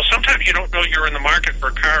sometimes you don't know you're in the market for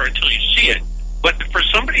a car until you see it, but for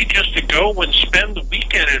somebody just to go and spend the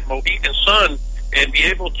weekend at Mohegan Sun and be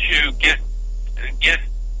able to get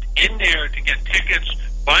in there to get tickets,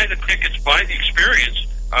 buy the experience,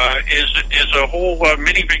 is a whole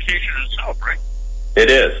mini vacation itself, right? It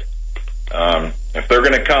is. If they're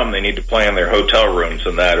going to come, they need to plan their hotel rooms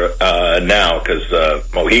and that now, because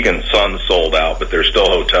Mohegan Sun sold out, but there's still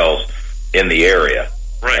hotels in the area.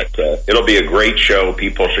 Right. But, it'll be a great show.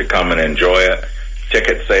 People should come and enjoy it.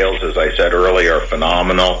 Ticket sales, as I said earlier, are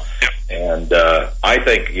phenomenal. Yep. And I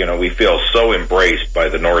think, we feel so embraced by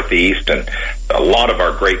the Northeast, and a lot of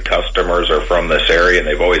our great customers are from this area, and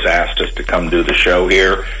they've always asked us to come do the show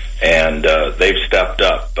here, and they've stepped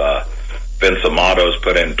up. Vince Amato's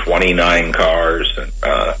put in 29 cars, and,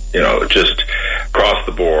 just across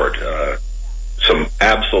the board, some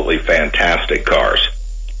absolutely fantastic cars.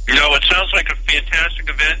 It sounds like a fantastic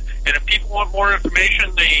event, and if people want more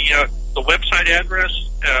information, the website address,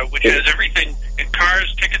 which has everything in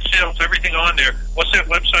cars, ticket sales, everything on there. What's that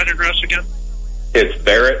website address again? It's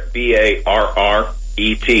Barrett, BARRETT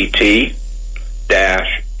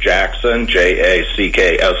Jackson,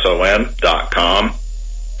 JACKSON.com,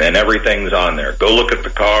 and everything's on there. Go look at the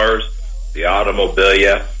cars, the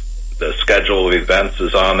automobilia, the schedule of events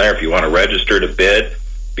is on there. If you want to register to bid,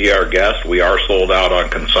 be our guest. We are sold out on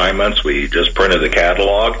consignments. We just printed the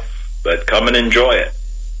catalog, but come and enjoy it.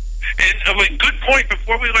 And a good point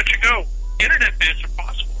before we let you go, internet bids are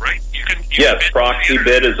possible, right? Yes, Proxy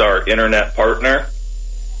Bid is our internet partner.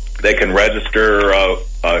 They can register,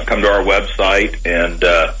 come to our website, and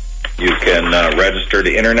you can register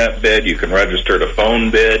to internet bid. You can register to phone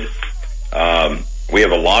bid. We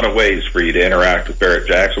have a lot of ways for you to interact with Barrett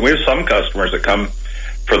Jackson. We have some customers that come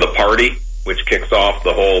for the party, which kicks off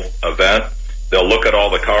the whole event. They'll look at all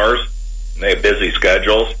the cars, and they have busy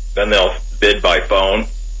schedules. Then they'll bid by phone.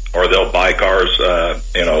 or they'll buy cars,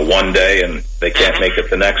 one day and they can't make it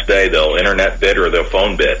the next day. They'll internet bid or they'll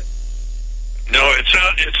phone bid. No, it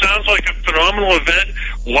sounds like a phenomenal event.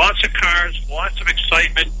 Lots of cars, lots of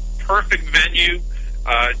excitement, perfect venue.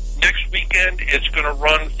 Next weekend, it's going to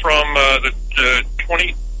run from the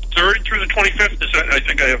 23rd through the 25th. I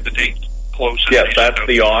think I have the date close. Yes, that's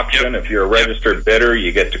the auction. Yep. If you're a registered bidder,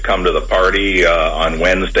 you get to come to the party on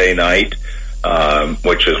Wednesday night,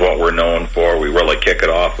 which is what we're known for. We really kick it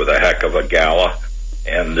off with a heck of a gala.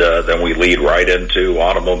 And then we lead right into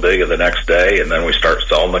Automobile the next day, and then we start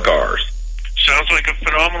selling the cars. Sounds like a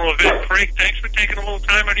phenomenal event. Craig, thanks for taking a little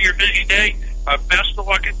time out of your busy day. Best of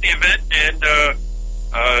luck at the event, and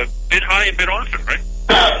bid high and bid often, right?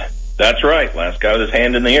 That's right. Last guy with his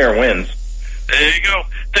hand in the air wins. There you go.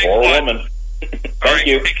 Thanks or a lot. woman. Thank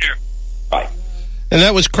you. Take care. Bye. And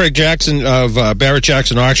that was Craig Jackson of Barrett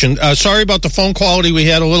Jackson Auction. Sorry about the phone quality. We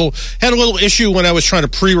had a little issue when I was trying to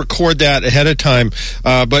pre-record that ahead of time.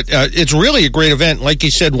 But it's really a great event. Like you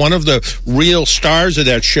said, one of the real stars of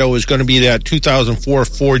that show is going to be that 2004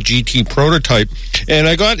 Ford GT prototype. And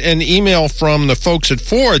I got an email from the folks at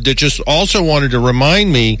Ford that just also wanted to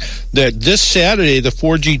remind me that this Saturday, the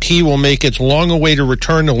Ford GT will make its long-awaited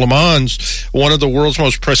return to Le Mans, one of the world's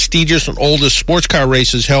most prestigious and oldest sports car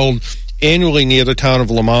races held annually near the town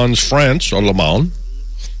of Le Mans, France, or Le Mans.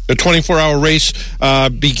 The 24-hour race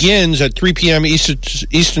begins at 3 p.m.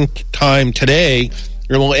 Eastern Time today.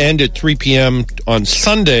 It will end at 3 p.m. on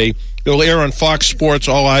Sunday. It will air on Fox Sports.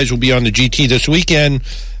 All eyes will be on the GT this weekend,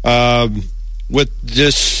 with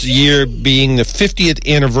this year being the 50th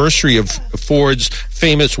anniversary of Ford's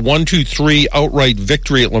famous 1-2-3 outright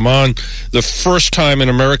victory at Le Mans, the first time an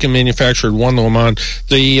American manufacturer won Le Mans.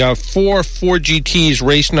 The four Ford GTs,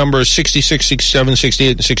 race numbers 66, 67,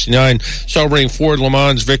 68, and 69, celebrating Ford Le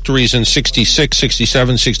Mans victories in 66,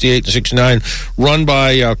 67, 68, and 69, run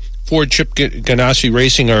by Ford Chip Ganassi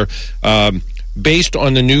Racing, are based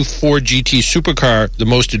on the new Ford GT supercar, the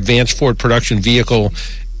most advanced Ford production vehicle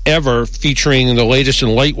ever, featuring the latest in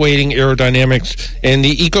lightweighting, aerodynamics, and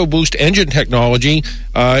the EcoBoost engine technology.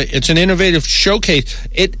 It's an innovative showcase.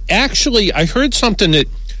 It actually, I heard something that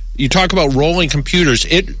you talk about rolling computers.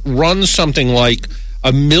 It runs something like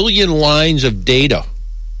 1 million lines of data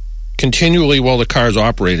continually while the car's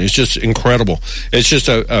operating. It's just incredible. It's just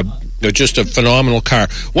a phenomenal car.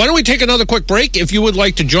 Why don't we take another quick break? If you would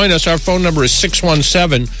like to join us, our phone number is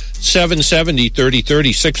 617-770-3030,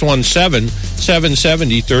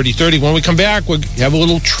 617-770-3030. When we come back, we'll have a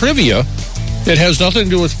little trivia that has nothing to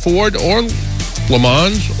do with Ford or Le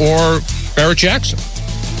Mans or Barrett Jackson.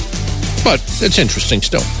 But it's interesting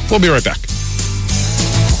still. We'll be right back.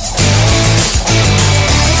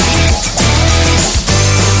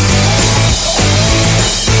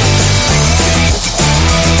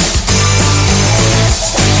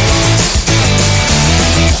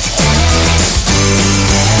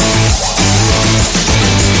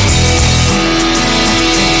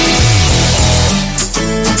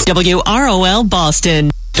 WROL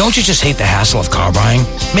Boston. Don't you just hate the hassle of car buying?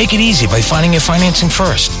 Make it easy by finding your financing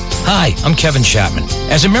first. Hi, I'm Kevin Chapman.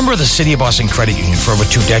 As a member of the City of Boston Credit Union for over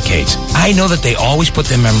 2 decades, I know that they always put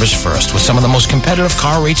their members first with some of the most competitive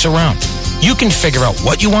car rates around. You can figure out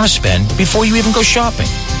what you want to spend before you even go shopping.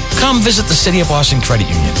 Come visit the City of Boston Credit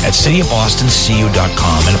Union at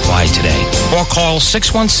cityofbostoncu.com and apply today. Or call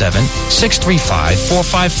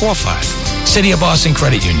 617-635-4545. City of Boston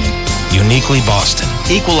Credit Union. Uniquely Boston.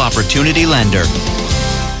 Equal opportunity lender.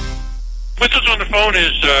 With us on the phone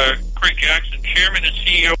is Craig Jackson, Chairman and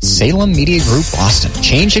CEO. Salem Media Group Boston,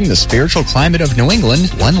 changing the spiritual climate of New England,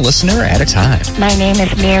 one listener at a time. My name is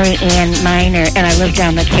Mary Ann Miner, and I live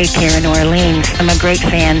down the Cape here in Orleans. I'm a great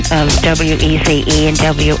fan of WEZE and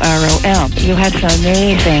WROL. You have some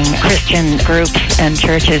amazing Christian groups and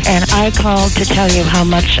churches, and I called to tell you how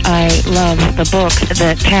much I love the book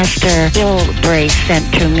that Pastor Bill Brace sent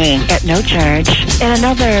to me at no charge. And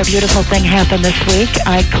another beautiful thing happened this week.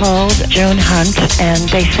 I called June Hunt, and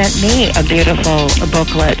they sent me a beautiful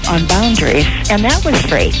booklet on boundaries, and that was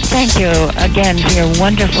free. Thank you again for your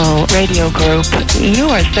wonderful radio group. You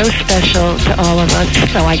are so special to all of us,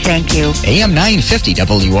 so I thank you. AM 950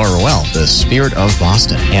 WROL, the spirit of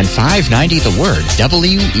Boston, and 590 The Word,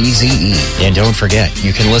 WEZE. And don't forget,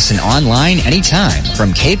 you can listen online anytime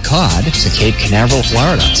from Cape Cod to Cape Canaveral,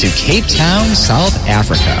 Florida, to Cape Town, South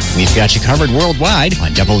Africa. We've got you covered worldwide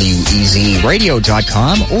on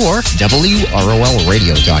WEZRadio.com or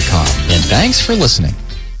WROLradio.com. And thanks for listening.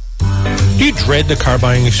 Do you dread the car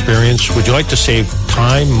buying experience? Would you like to save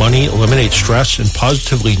time, money, eliminate stress, and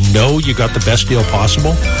positively know you got the best deal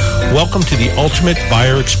possible? Welcome to the ultimate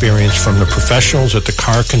buyer experience from the professionals at the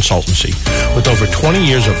Car Consultancy. With over 20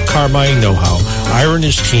 years of car buying know-how, Ira and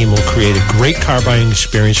his team will create a great car buying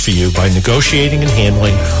experience for you by negotiating and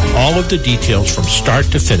handling all of the details from start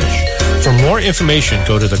to finish. For more information,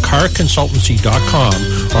 go to thecarconsultancy.com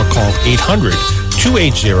or call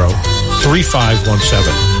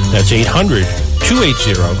 800-280-3517. That's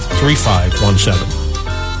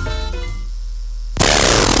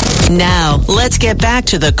 800-280-3517. Now, let's get back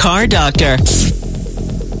to the Car Doctor.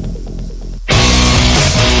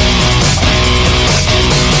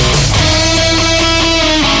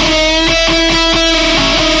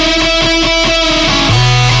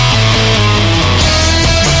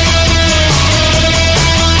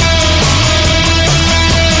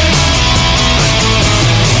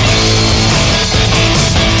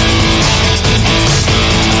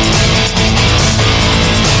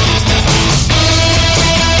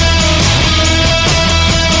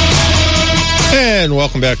 And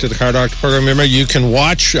welcome back to the Car Doctor program. Remember, you can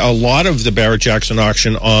watch a lot of the Barrett Jackson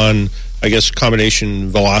auction on, I guess,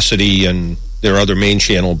 combination Velocity and their other main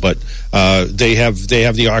channel, but they have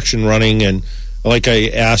the auction running, and like I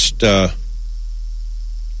asked the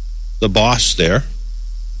boss there,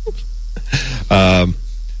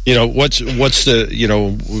 what's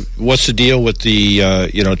the deal with the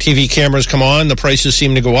TV cameras come on, the prices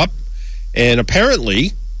seem to go up, and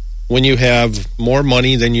apparently when you have more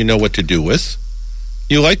money than you know what to do with,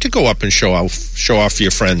 you like to go up and show off for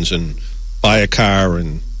your friends and buy a car.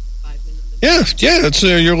 And that's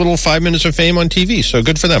your little 5 minutes of fame on TV, so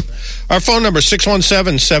good for them. Our phone number,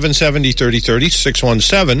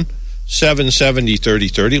 617-770-3030,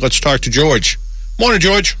 617-770-3030. Let's talk to George. Morning,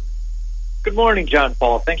 George. Good morning, John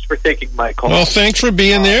Paul. Thanks for taking my call. Well, thanks for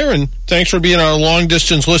being there, and thanks for being our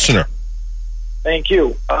long-distance listener. Thank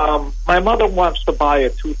you. My mother wants to buy a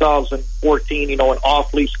 2014, an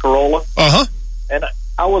off-lease Corolla. Uh-huh. And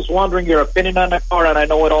I was wondering your opinion on the car, and I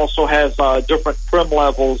know it also has different trim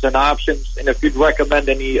levels and options, and if you'd recommend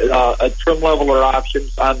any a trim level or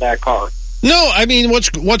options on that car. No, I mean,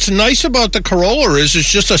 what's nice about the Corolla is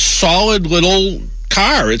it's just a solid little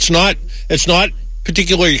car. It's not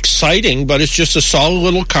particularly exciting, but it's just a solid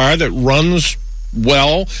little car that runs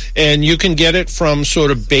well, and you can get it from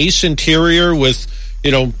sort of base interior with,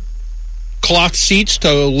 cloth seats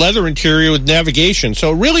to leather interior with navigation.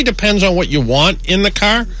 So it really depends on what you want in the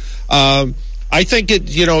car. I think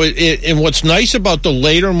and what's nice about the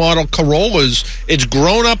later model Corollas, it's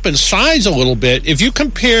grown up in size a little bit. If you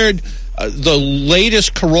compared the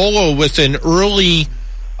latest Corolla with an early,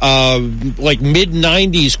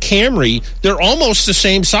 mid-90s Camry, they're almost the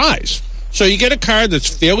same size. So you get a car that's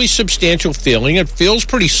fairly substantial feeling. It feels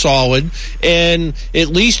pretty solid. And at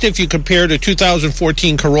least if you compare to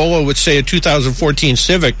 2014 Corolla with, say, a 2014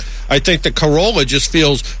 Civic, I think the Corolla just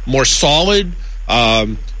feels more solid,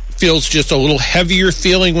 feels just a little heavier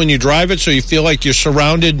feeling when you drive it, so you feel like you're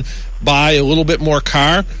surrounded by a little bit more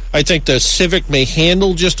car. I think the Civic may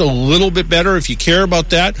handle just a little bit better if you care about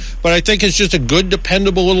that, but I think it's just a good,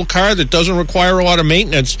 dependable little car that doesn't require a lot of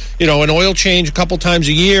maintenance. An oil change a couple times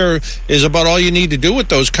a year is about all you need to do with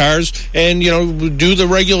those cars, and, do the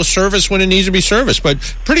regular service when it needs to be serviced. But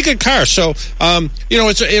pretty good car. So,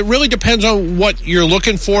 it really depends on what you're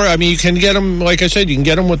looking for. I mean, you can get them, like I said, you can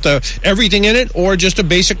get them with everything in it or just a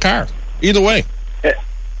basic car. Either way.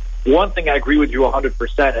 One thing I agree with you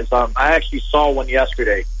 100% is I actually saw one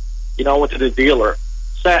yesterday. Went to the dealer,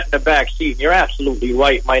 sat in the back seat, and you're absolutely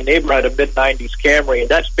right. My neighbor had a mid-90s Camry, and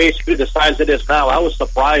that's basically the size it is now. I was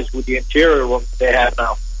surprised with the interior room they have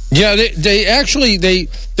now. Yeah, they actually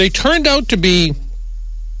turned out to be,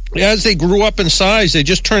 as they grew up in size, they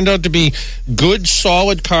just turned out to be good,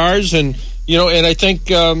 solid cars, and and I think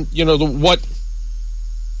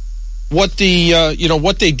what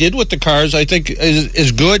they did with the cars, I think,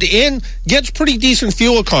 is good and gets pretty decent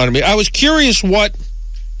fuel economy. I was curious what,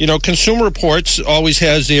 Consumer Reports always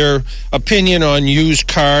has their opinion on used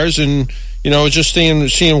cars, and, just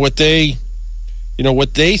seeing what they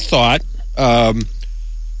thought.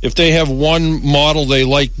 If they have one model they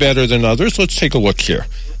like better than others, let's take a look here.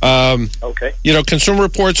 Okay. Consumer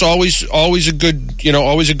Reports always a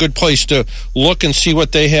good place to look and see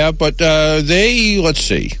what they have, but let's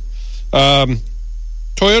see.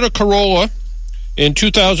 Toyota Corolla in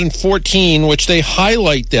 2014, which they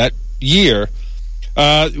highlight that year,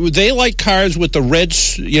 they like cars with the red,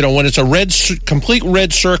 when it's a complete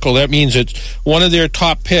red circle, that means it's one of their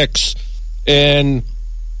top picks, and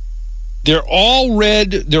they're all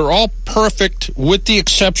red, they're all perfect, with the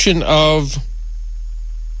exception of,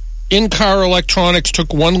 in-car electronics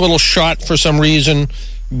took one little shot for some reason,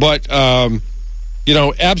 but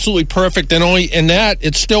absolutely perfect. And that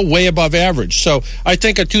it's still way above average. So I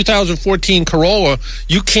think a 2014 Corolla,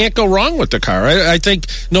 you can't go wrong with the car. I think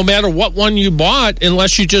no matter what one you bought,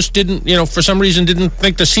 unless you just didn't, for some reason didn't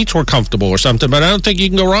think the seats were comfortable or something, but I don't think you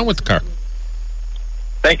can go wrong with the car.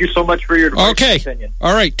 Thank you so much for your advice. Okay.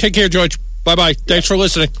 All right. Take care, George. Bye-bye. Thanks for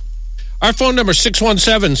listening. Our phone number is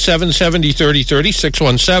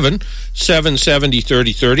 617-770-3030,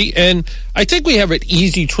 617-770-3030. And I think we have an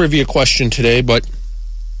easy trivia question today, but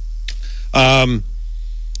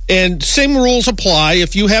and same rules apply.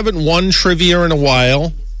 If you haven't won trivia in a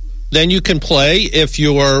while, then you can play. If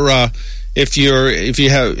you're I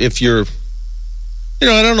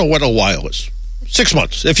don't know what a while is. 6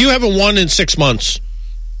 months. If you haven't won in 6 months,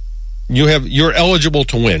 you're eligible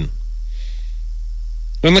to win.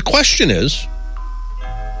 And the question is,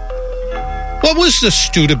 what was the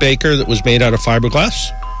Studebaker that was made out of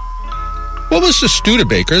fiberglass? What was the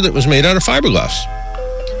Studebaker that was made out of fiberglass?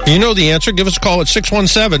 If you know the answer, give us a call at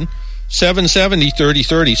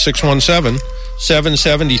 617-770-3030,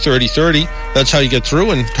 617-770-3030. That's how you get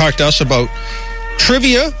through and talk to us about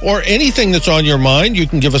trivia or anything that's on your mind. You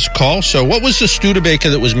can give us a call. So what was the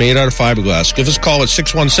Studebaker that was made out of fiberglass? Give us a call at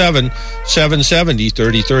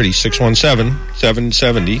 617-770-3030,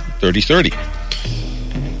 617-770-3030.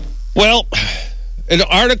 Well, an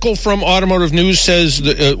article from Automotive News says,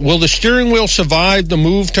 will the steering wheel survive the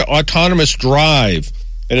move to autonomous drive?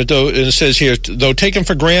 And it says here, though taken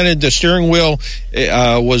for granted, the steering wheel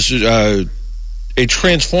was a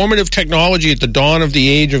transformative technology at the dawn of the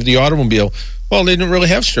age of the automobile. Well, they didn't really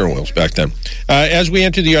have steering wheels back then. As we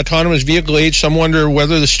enter the autonomous vehicle age, some wonder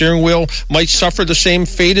whether the steering wheel might suffer the same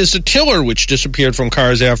fate as the tiller, which disappeared from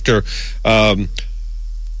cars after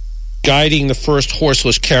guiding the first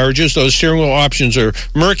horseless carriages. Those steering wheel options are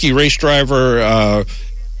murky. Race driver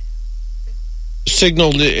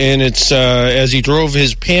signaled in its as he drove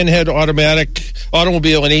his Panhead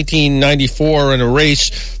automobile in 1894 in a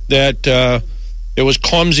race that it was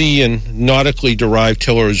clumsy and nautically derived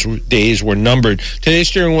tiller's days were numbered. Today's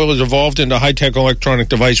steering wheel has evolved into a high-tech electronic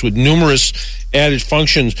device with numerous added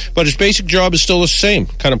functions, but its basic job is still the same,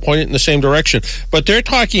 kind of point it in the same direction. But they're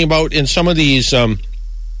talking about in some of these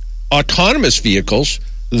autonomous vehicles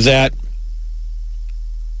that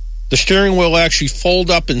the steering wheel actually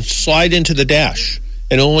fold up and slide into the dash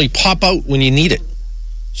and only pop out when you need it.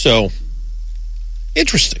 So,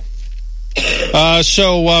 interesting.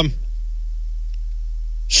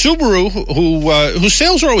 Subaru, whose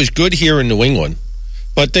sales are always good here in New England,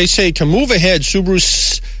 but they say to move ahead, Subaru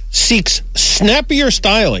seeks snappier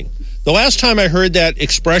styling. The last time I heard that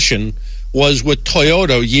expression was with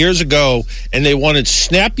Toyota years ago, and they wanted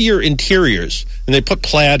snappier interiors, and they put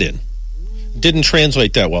plaid in. Didn't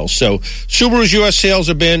translate that well. So Subaru's U.S. sales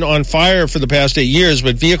have been on fire for the past 8 years,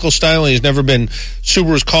 but vehicle styling has never been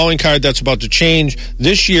Subaru's calling card. That's about to change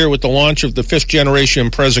this year with the launch of the 5th generation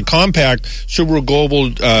Impreza Compact. Subaru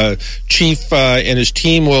Global Chief and his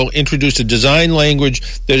team will introduce a design language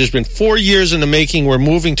that has been 4 years in the making. We're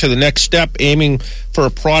moving to the next step, aiming for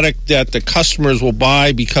a product that the customers will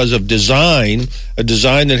buy because of design, a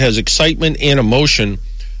design that has excitement and emotion,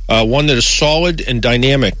 one that is solid and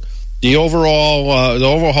dynamic. The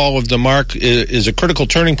overhaul of the marque is a critical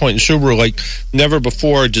turning point in Subaru like never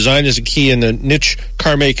before. Design is a key in the niche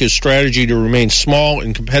car maker's strategy to remain small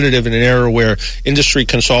and competitive in an era where industry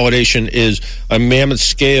consolidation is a mammoth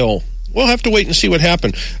scale. We'll have to wait and see what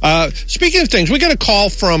happened. Speaking of things, we got a call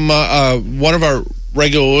from one of our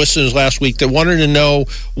regular listeners last week that wanted to know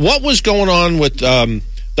what was going on with the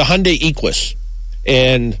Hyundai Equus.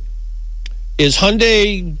 And is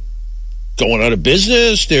Hyundai going out of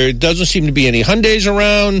business? There doesn't seem to be any Hyundais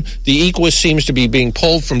around. The Equus seems to be being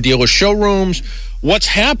pulled from dealer showrooms. What's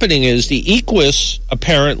happening is the Equus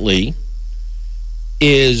apparently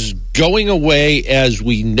is going away as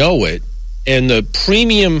we know it, and the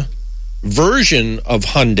premium version of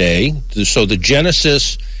Hyundai, so the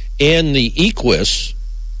Genesis and the Equus,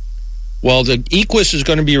 well, the Equus is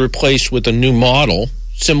going to be replaced with a new model,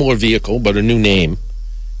 similar vehicle, but a new name.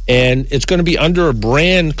 And it's going to be under a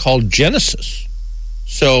brand called Genesis.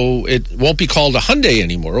 So it won't be called a Hyundai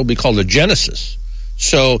anymore. It'll be called a Genesis.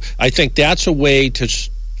 So I think that's a way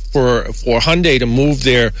for Hyundai to move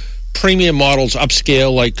their premium models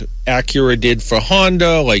upscale like Acura did for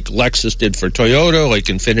Honda, like Lexus did for Toyota, like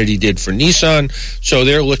Infiniti did for Nissan. So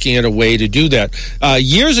they're looking at a way to do that.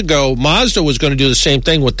 Years ago, Mazda was going to do the same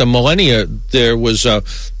thing with the Millennia. There was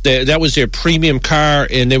that was their premium car,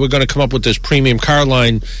 and they were going to come up with this premium car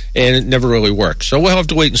line, and it never really worked. So we'll have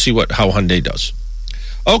to wait and see how Hyundai does.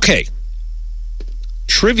 Okay.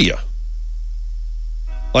 trivia.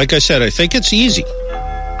 Like I said, I think it's easy.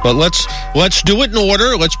 But let's do it in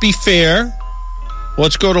order. Let's be fair.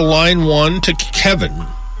 Let's go to line 1 to Kevin.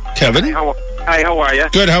 Kevin? Hi, how are you?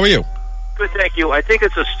 Good, how are you? Good, thank you. I think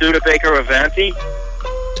it's a Studebaker Avanti.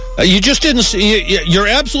 You just didn't see... You're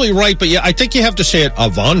absolutely right, but I think you have to say it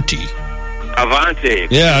Avanti. Avanti.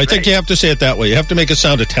 Yeah, I think you have to say it that way. You have to make it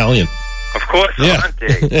sound Italian. Of course,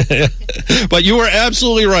 Avanti. But you were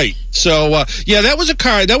absolutely right. So, that was a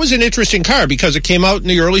car. That was an interesting car because it came out in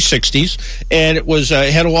the early 60s, and it was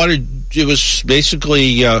had a lot of... It was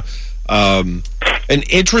basically an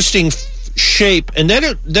interesting shape, and then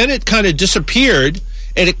it kind of disappeared,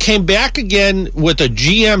 and it came back again with a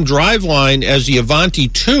GM driveline as the Avanti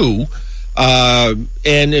 2.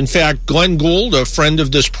 And in fact, Glenn Gould, a friend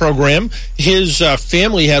of this program, his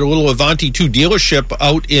family had a little Avanti 2 dealership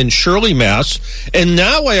out in Shirley, Mass. And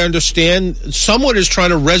now I understand someone is trying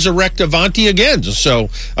to resurrect Avanti again. So,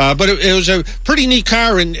 but it was a pretty neat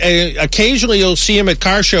car, and occasionally you'll see him at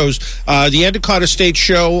car shows. The Endicott Estate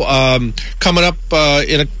show coming up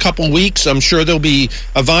in a couple of weeks. I'm sure there'll be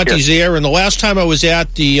Avantis there. And the last time I was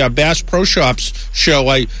at the Bass Pro Shops show,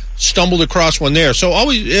 I stumbled across one there. So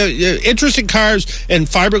always interesting cars and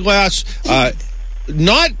fiberglass.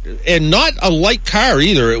 Not a light car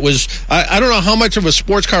either. It was I don't know how much of a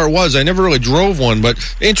sports car it was. I never really drove one, but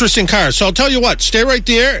interesting car. So I'll tell you what, stay right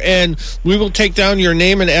there, and we will take down your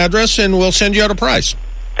name and address, and we'll send you out a prize.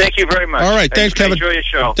 Thank you very much. All right, thanks, Kevin. Enjoy your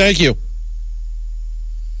show. Thank you.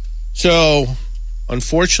 So,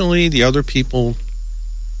 unfortunately, the other people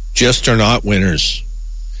just are not winners.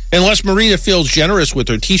 Unless Marita feels generous with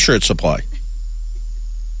her T-shirt supply.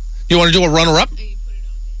 You want to do a runner-up?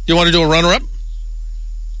 You want to do a runner-up?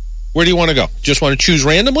 Where do you want to go? Just want to choose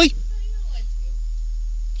randomly?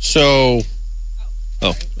 So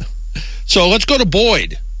let's go to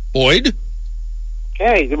Boyd. Boyd?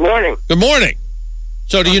 Hey, good morning. Good morning.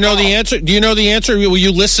 So do you know the answer? Do you know the answer? Were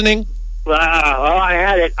you listening? Well, I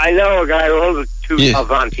had it. I know a guy who owns two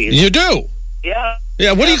Avantis. You do? Yeah.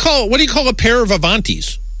 Yeah. What do you call a pair of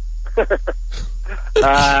Avantis?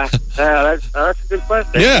 That's a good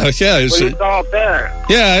question. Yeah. What do you call it there?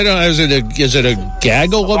 Yeah, I don't. Is it a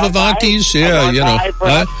gaggle of Avantis? Yeah, you know.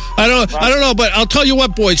 I don't know, but I'll tell you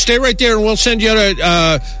what, Boyd. Stay right there, and we'll send you out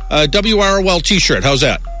a WROL T-shirt. How's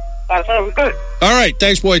that? That sounds good. All right.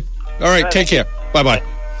 Thanks, Boyd. All right. Take care. Bye-bye.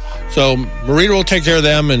 So Marita will take care of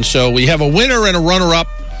them, and so we have a winner and a runner-up,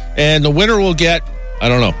 and the winner will get, I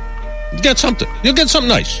don't know, get something. You'll get something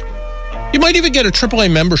nice. You might even get a AAA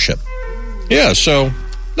membership. Yeah, so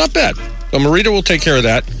not bad. So Marita will take care of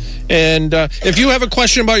that. And if you have a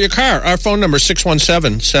question about your car, our phone number is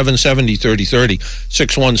 617-770-3030.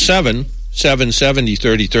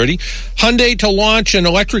 617-770-3030. Hyundai to launch an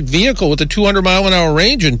electric vehicle with a 200-mile-an-hour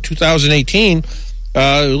range in 2018.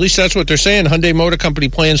 At least that's what they're saying. Hyundai Motor Company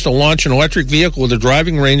plans to launch an electric vehicle with a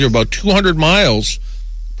driving range of about 200 miles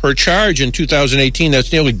per charge in 2018.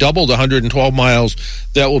 That's nearly double the 112 miles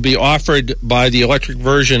that will be offered by the electric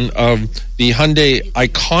version of the Hyundai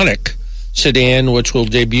Iconic sedan, which will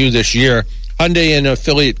debut this year. Hyundai and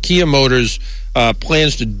affiliate Kia Motors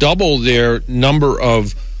plans to double their number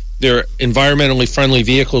of their environmentally friendly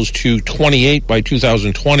vehicles to 28 by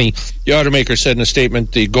 2020. The automaker said in a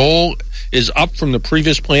statement the goal is up from the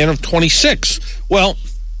previous plan of 26. Well,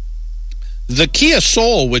 the Kia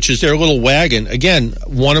Soul, which is their little wagon, again,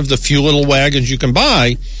 one of the few little wagons you can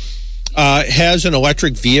buy, has an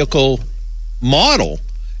electric vehicle model.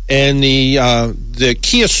 And the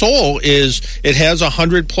Kia Soul it has a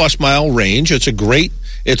 100+ mile range. It's a great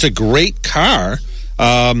car.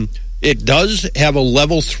 It does have a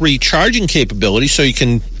level 3 charging capability, so you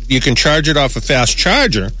can charge it off a fast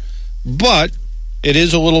charger, but it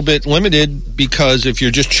is a little bit limited because if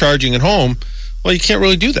you're just charging at home, well, you can't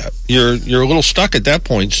really do that. You're a little stuck at that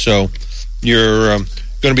point. So you're going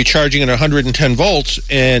to be charging at 110 volts,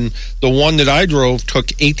 and the one that I drove took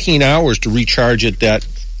 18 hours to recharge at that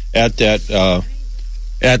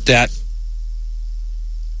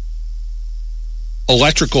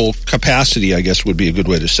electrical capacity, I guess would be a good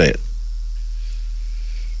way to say it.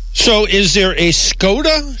 So is there a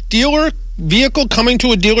Skoda dealer vehicle coming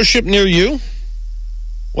to a dealership near you?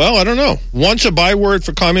 Well, I don't know. Once a byword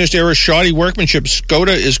for communist-era shoddy workmanship,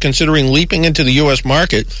 Skoda is considering leaping into the U.S.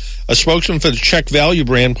 market. A spokesman for the Czech Value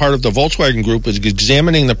brand, part of the Volkswagen Group, is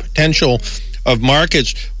examining the potential of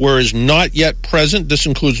markets where it is not yet present. This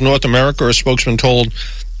includes North America, a spokesman told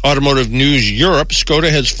Automotive News Europe. Skoda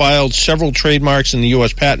has filed several trademarks in the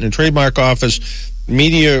U.S. Patent and Trademark Office.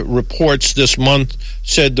 Media reports this month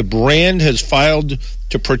said the brand has filed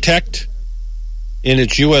to protect in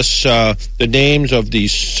its U.S. The names of the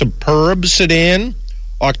Superb sedan,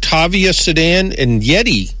 Octavia sedan, and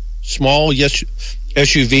Yeti small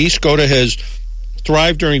SUV. Skoda has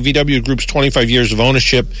thrived during VW Group's 25 years of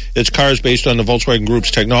ownership. Its cars, based on the Volkswagen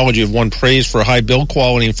Group's technology, have won praise for high build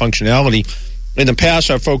quality and functionality. In the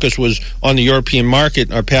past, our focus was on the European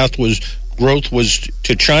market. Our growth was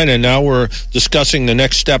to China. Now we're discussing the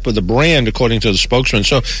next step of the brand, according to the spokesman.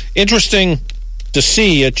 So interesting to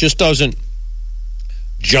see. It just doesn't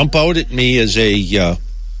jump out at me as a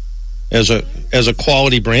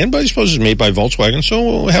quality brand, but I suppose it's made by Volkswagen, so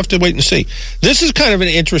we'll have to wait and see. This is kind of an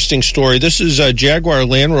interesting story. This is Jaguar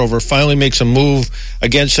Land Rover finally makes a move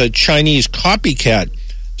against a Chinese copycat.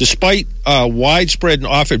 Despite widespread and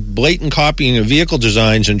often blatant copying of vehicle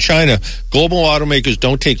designs in China, global automakers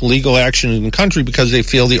don't take legal action in the country because they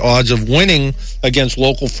feel the odds of winning against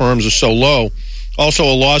local firms are so low. Also,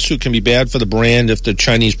 a lawsuit can be bad for the brand if the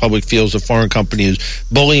Chinese public feels the foreign company is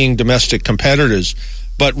bullying domestic competitors.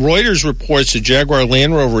 But Reuters reports that Jaguar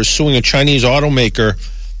Land Rover is suing a Chinese automaker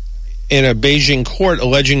in a Beijing court,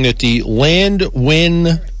 alleging that the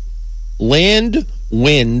Landwind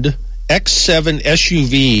X7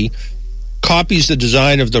 SUV copies the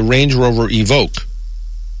design of the Range Rover Evoque.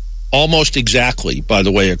 Almost exactly, by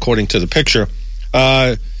the way, according to the picture.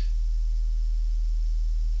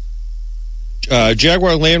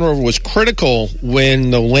 Jaguar Land Rover was critical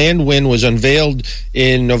when the Landwind was unveiled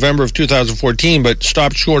in November of 2014, but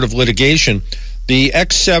stopped short of litigation. The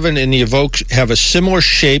X7 and the Evoque have a similar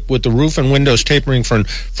shape, with the roof and windows tapering from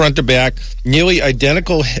front to back. Nearly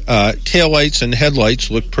identical taillights and headlights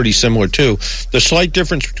look pretty similar, too. The slight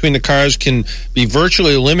difference between the cars can be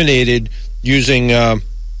virtually eliminated using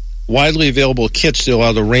widely available kits that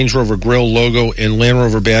allow the Range Rover grille logo and Land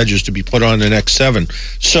Rover badges to be put on an X7.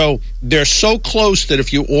 So they're so close that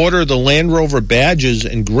if you order the Land Rover badges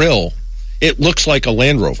and grille, it looks like a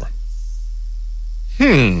Land Rover.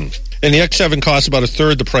 And the X7 costs about a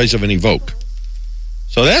third the price of an Evoque.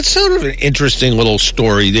 So that's sort of an interesting little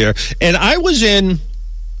story there. And I was in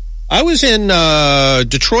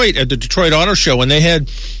Detroit at the Detroit Auto Show, and they had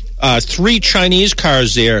 3 Chinese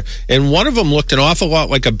cars there, and one of them looked an awful lot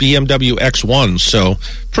like a BMW X1, so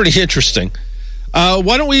pretty interesting.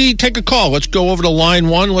 Why don't we take a call? Let's go over to line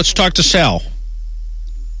 1. Let's talk to Sal.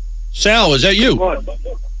 Sal, is that you?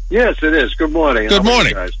 Yes, it is. Good morning. Good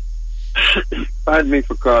morning. Guys? Pardon me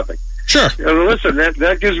for coughing. Sure. Listen,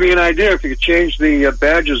 that gives me an idea. If you could change the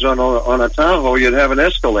badges on a Tahoe, you'd have an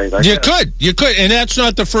Escalade. You could, and that's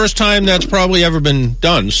not the first time that's probably ever been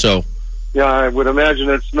done, so... Yeah, I would imagine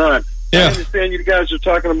it's not. Yeah. I understand you guys are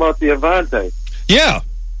talking about the Avante. Yeah.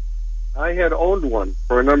 I had owned one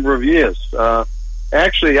for a number of years.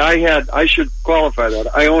 Actually, I should qualify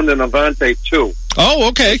that. I owned an Avante 2. Oh,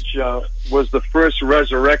 okay. Which was the first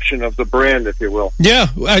resurrection of the brand, if you will. Yeah.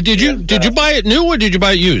 Did you buy it new or did you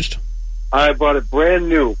buy it used? I bought it brand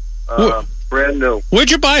new. Brand new.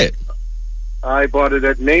 Where'd you buy it? I bought it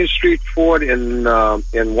at Main Street Ford in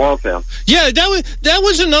Waltham. Yeah, that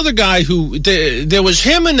was another guy who there was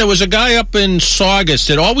him, and there was a guy up in Saugus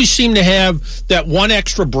that always seemed to have that one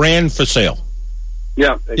extra brand for sale.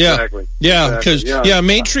 Yeah, exactly. Yeah, because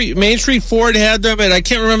Main Street Ford had them, and I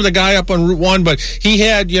can't remember the guy up on Route 1, but he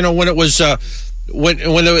had, when it was when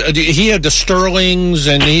he had the Sterlings,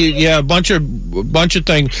 and a bunch of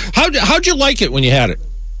things. How'd you like it when you had it?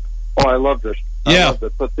 Oh, I loved it. I loved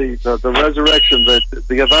it. But the resurrection, the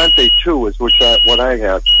Avante 2 is what I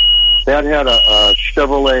had. That had a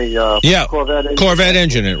Chevrolet Corvette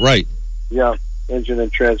engine in it, right? Yeah, engine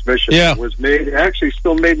and transmission. Yeah. It was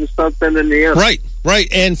still made in South Bend, Indiana. Right.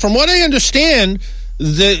 And from what I understand,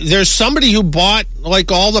 there's somebody who bought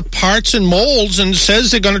like all the parts and molds and says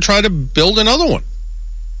they're going to try to build another one.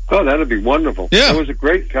 Oh, that'd be wonderful. Yeah. It was a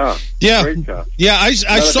great car. Yeah. Great car. Yeah, I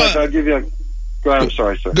saw... I'll give you I'm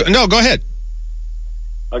sorry, sir. No, go ahead.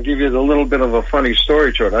 I'll give you a little bit of a funny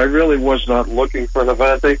story to it. I really was not looking for an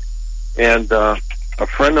Avante, and a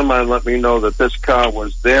friend of mine let me know that this car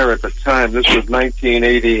was there at the time. This was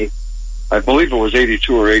 1980, I believe it was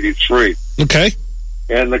 82 or 83. Okay.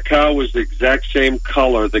 And the car was the exact same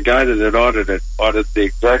color. The guy that had ordered the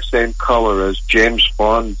exact same color as James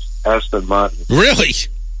Bond's Aston Martin. Really?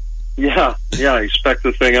 Yeah, he spec'd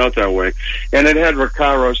the thing out that way. And it had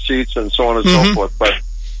Recaro seats and so on and so forth. But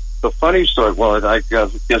the funny story, well, I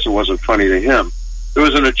guess it wasn't funny to him. There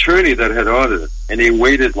was an attorney that had ordered it, and he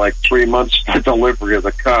waited like 3 months for delivery of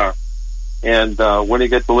the car. And when he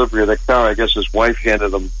got delivery of the car, I guess his wife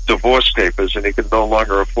handed him divorce papers, and he could no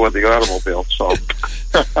longer afford the automobile. So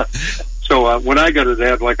when I got it, it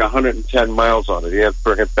had like 110 miles on it. He had to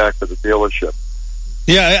bring it back to the dealership.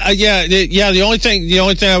 Yeah. The only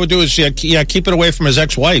thing I would do is keep it away from his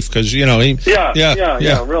ex-wife because really.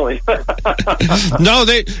 No,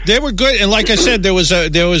 they were good, and like I said, there was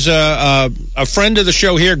a friend of the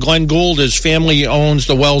show here, Glenn Gould. His family owns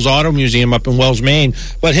the Wells Auto Museum up in Wells, Maine,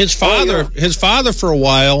 but his father for a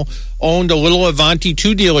while owned a little Avanti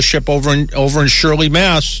 2 dealership over in Shirley,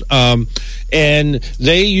 Mass. And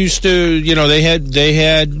they used to, they had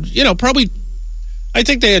probably, I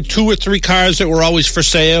think they had 2 or 3 cars that were always for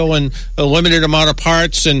sale and a limited amount of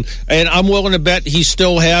parts. And I'm willing to bet he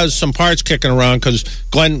still has some parts kicking around because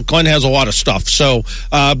Glenn has a lot of stuff. So,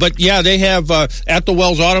 but yeah, they have, at the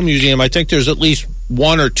Wells Auto Museum, I think there's at least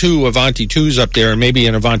 1 or 2 Avanti 2s up there and maybe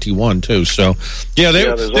an Avanti 1 too. So,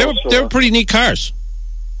 they were pretty neat cars.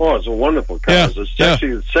 Oh, it's a wonderful car. Yeah, it's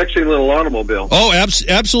a sexy little automobile. Oh,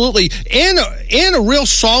 absolutely. And a real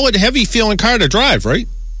solid, heavy-feeling car to drive, right?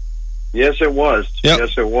 Yes, it was. Yep.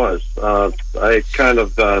 Yes, it was. I kind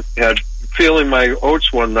of had feeling my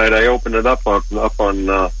oats one night. I opened it up on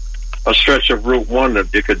a stretch of Route 1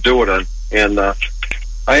 that you could do it on. And I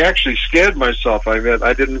actually scared myself.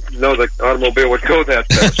 I didn't know the automobile would go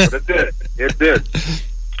that fast, but it did. It did.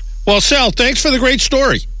 Well, Sal, thanks for the great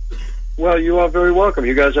story. Well, you are very welcome.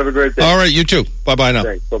 You guys have a great day. All right, you too. Bye-bye now.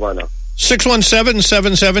 Thanks. Bye-bye now.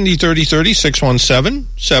 617-770-3030,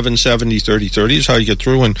 617-770-3030 is how you get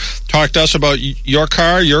through and talk to us about your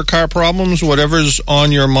car problems, whatever's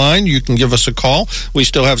on your mind. You can give us a call. We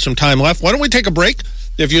still have some time left. Why don't we take a break?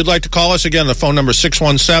 If you'd like to call us again, the phone number is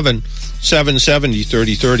 617-770-3030,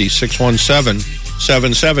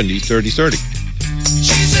 617-770-3030.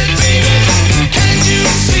 She said, baby, can you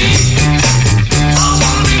see? I want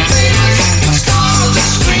to be famous, a star on the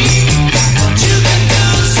screen. But you can do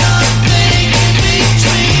something in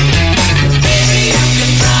between. Baby, you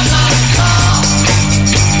can drive my car.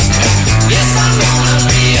 Yes, I'm gonna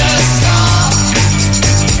be a star.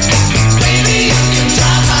 Baby, you can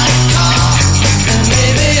drive my car. And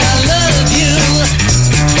baby, I love you.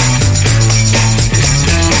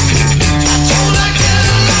 I told that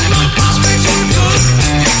girl that my prospects were good.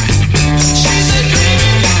 She said,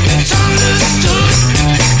 baby, it's understood.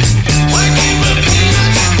 Working with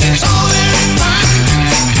peanuts, it's all very fine.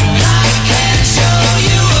 But I can show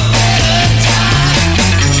you a better time.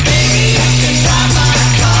 Baby, you can drive my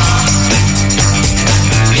car.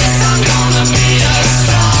 Yes, I'm gonna be a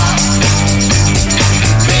star.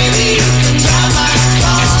 Baby, you can drive my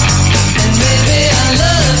car. And baby, I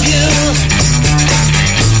love you.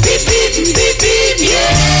 Beep, beep, beep, beep,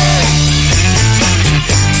 yeah.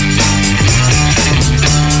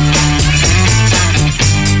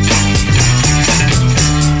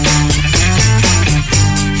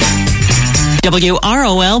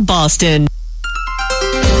 WROL Boston.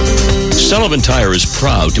 Sullivan Tire is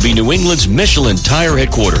proud to be New England's Michelin Tire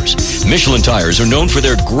headquarters. Michelin tires are known for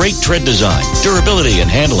their great tread design, durability, and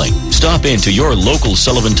handling. Stop in to your local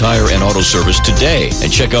Sullivan Tire and Auto Service today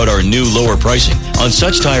and check out our new lower pricing on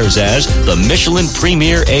such tires as the Michelin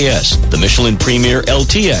Premier AS, the Michelin Premier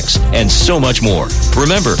LTX, and so much more.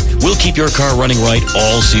 Remember, we'll keep your car running right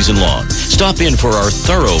all season long. Stop in for our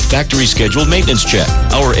thorough factory scheduled maintenance check.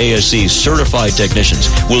 Our ASC certified technicians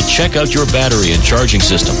will check out your battery and charging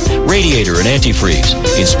system, radiator and antifreeze,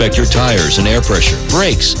 inspect your tires and air pressure,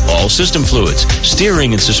 brakes, all system fluids,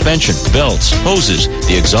 steering and suspension, belts, hoses,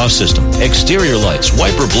 the exhaust system, exterior lights,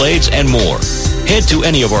 wiper blades, and more. Head to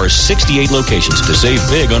any of our 68 locations to save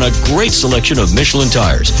big on a great selection of Michelin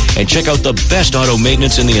tires and check out the best auto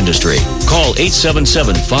maintenance in the industry. Call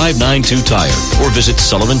 877-592-TIRE or visit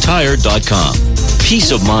sullivantire.com.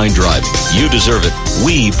 Peace of mind driving. You deserve it.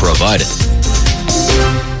 We provide it.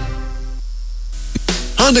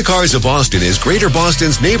 Honda Cars of Boston is Greater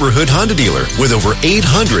Boston's neighborhood Honda dealer with over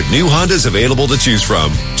 800 new Hondas available to choose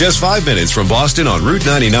from. Just 5 minutes from Boston on Route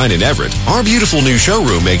 99 in Everett, our beautiful new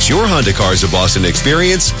showroom makes your Honda Cars of Boston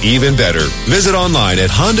experience even better. Visit online at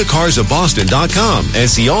HondaCarsOfBoston.com and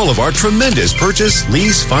see all of our tremendous purchase,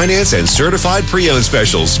 lease, finance, and certified pre-owned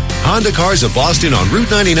specials. Honda Cars of Boston on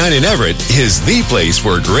Route 99 in Everett is the place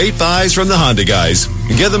for great buys from the Honda guys.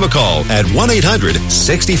 Give them a call at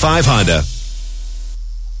 1-800-65-HONDA.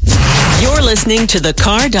 You're listening to The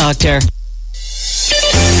Car Doctor.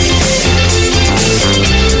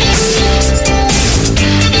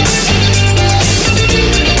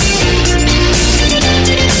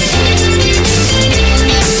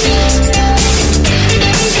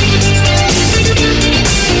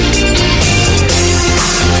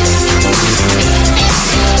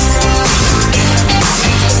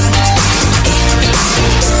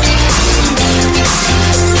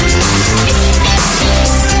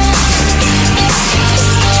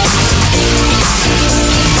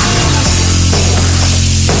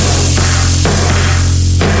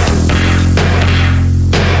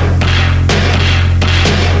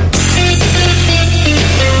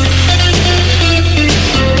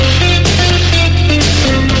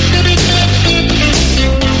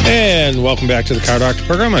 welcome back to the Car Doctor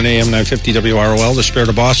program on AM 950 WROL, the Spirit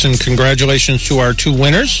of Boston. Congratulations to our two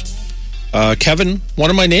winners. Kevin, one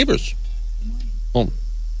of my neighbors. Well,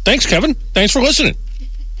 thanks, Kevin. Thanks for listening.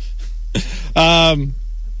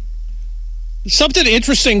 Something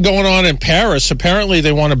interesting going on in Paris. Apparently,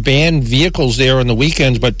 they want to ban vehicles there on the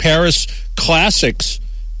weekends, but Paris Classics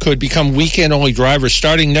could become weekend-only drivers.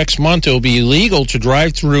 Starting next month, it will be illegal to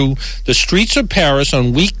drive through the streets of Paris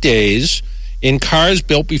on weekdays in cars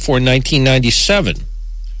built before 1997.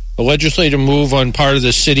 A legislative move on part of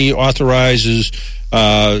the city authorizes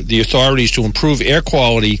the authorities to improve air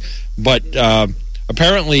quality, but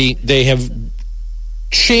apparently they have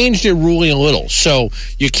changed their ruling a little. So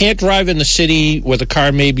you can't drive in the city with a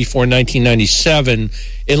car made before 1997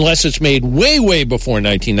 unless it's made way, way before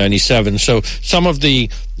 1997. So some of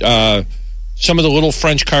the little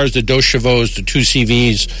French cars, the Deux Chevaux, the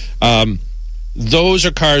 2CVs, those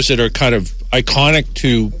are cars that are kind of iconic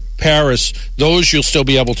to Paris. Those you'll still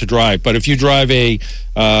be able to drive. But if you drive a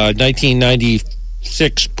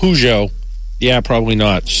 1996 Peugeot, yeah, probably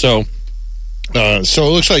not. So it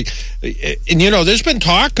looks like, and there's been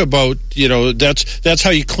talk about, that's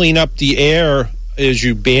how you clean up the air, is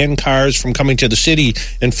you ban cars from coming to the city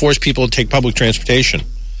and force people to take public transportation.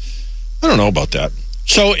 I don't know about that.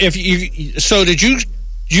 So did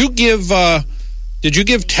you give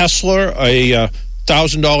Tesla a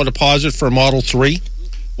 $1,000 deposit for a Model 3?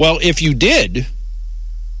 Well, if you did,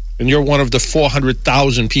 and you're one of the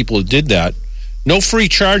 400,000 people who did that, no free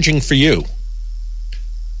charging for you.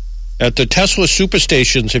 At the Tesla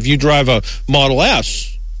superstations, if you drive a Model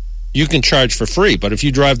S, you can charge for free. But if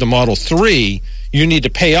you drive the Model 3, you need to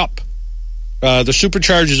pay up. The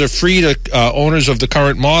superchargers are free to owners of the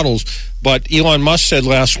current models. But Elon Musk said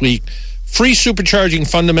last week, free supercharging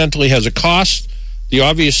fundamentally has a cost. The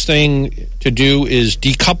obvious thing to do is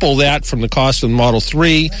decouple that from the cost of the Model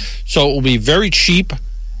 3. So it will be very cheap,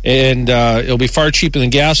 and it'll be far cheaper than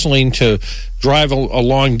gasoline to drive a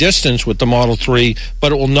long distance with the Model 3,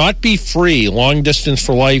 but it will not be free, long distance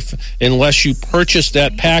for life, unless you purchase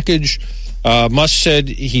that package. Musk said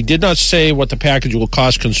he did not say what the package will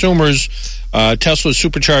cost consumers. Tesla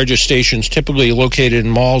supercharger stations, typically located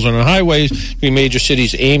in malls and on highways in major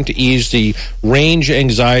cities, aim to ease the range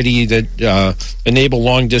anxiety that enable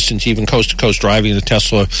long distance, even coast-to-coast driving in the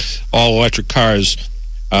Tesla all-electric cars.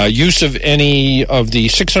 Use of any of the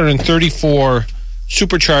 634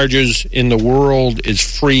 superchargers in the world is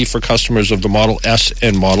free for customers of the Model S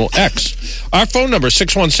and Model X. Our phone number is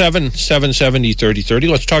 617-770-3030.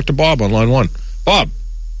 Let's talk to Bob on line one. Bob.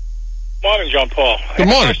 Morning, John Paul. Good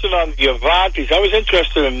morning. I had a question on the Avantis. I was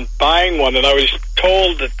interested in buying one, and I was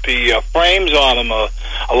told that the frames on them, a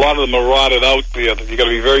lot of them are rotted out there. That you got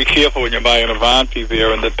to be very careful when you buy an Avanti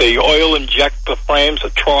there, and that they oil inject the frames,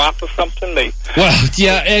 a trop or something.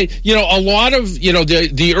 A lot of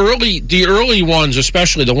the early ones,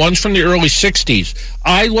 especially the ones from the early '60s.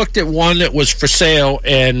 I looked at one that was for sale,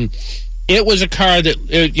 and it was a car that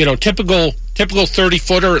typical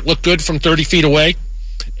 30-footer. It looked good from 30 feet away.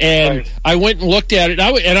 And right. I went and looked at it,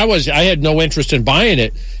 I had no interest in buying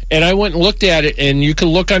it. And I went and looked at it, and you can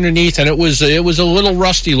look underneath, and it was a little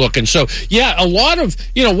rusty looking. So yeah, a lot of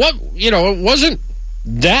it wasn't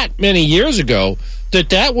that many years ago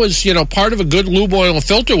that was part of a good lube oil and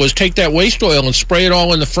filter was take that waste oil and spray it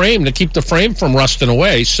all in the frame to keep the frame from rusting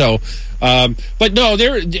away. So, but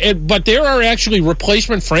there are actually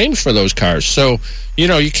replacement frames for those cars. So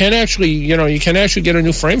you can actually get a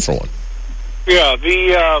new frame for one. Yeah,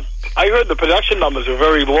 I heard the production numbers are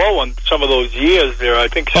very low on some of those years there. I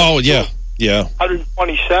think. Oh yeah.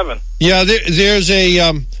 127. Yeah, there's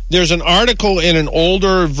an article in an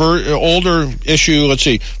older issue. Let's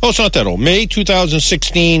see. Oh, it's not that old. May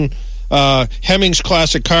 2016. Hemmings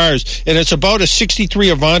Classic Cars, and it's about a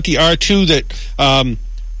 '63 Avanti R2 that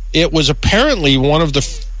it was apparently one of the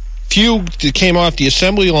few that came off the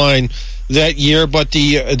assembly line that year, but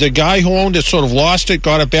the guy who owned it sort of lost it,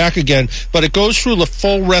 got it back again. But it goes through the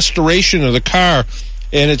full restoration of the car,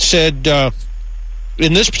 and it said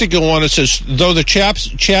in this particular one, it says, though the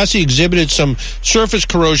chassis exhibited some surface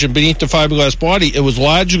corrosion beneath the fiberglass body, it was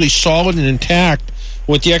largely solid and intact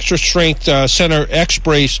with the extra strength center X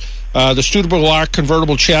brace. The Studebaker Lark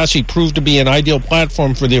convertible chassis proved to be an ideal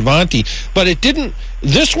platform for the Avanti, but it didn't.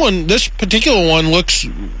 This particular one looks,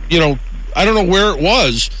 I don't know where it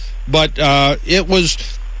was. But it was,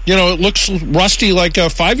 it looks rusty like a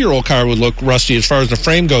 5-year-old car would look rusty as far as the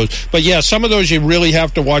frame goes. But, yeah, some of those you really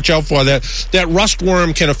have to watch out for. That rust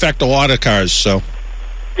worm can affect a lot of cars. So,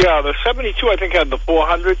 Yeah, the 72 I think had the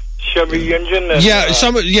 400 Chevy engine. And,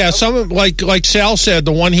 some like Sal said,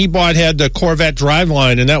 the one he bought had the Corvette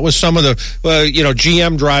driveline, and that was some of the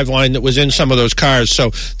GM driveline that was in some of those cars.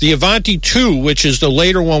 So the Avanti 2, which is the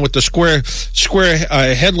later one with the square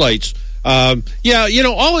headlights.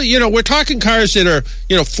 We're talking cars that are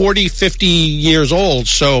 40, 50 years old.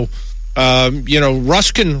 So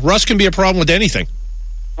rust can be a problem with anything.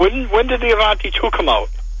 When did the Avanti 2 come out?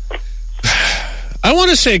 I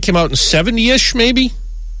want to say it came out in 70-ish, maybe.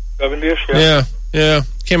 70-ish, yeah. Yeah.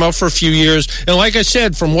 Came out for a few years. And like I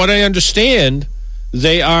said, from what I understand,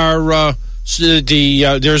 they are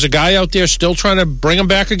there's a guy out there still trying to bring them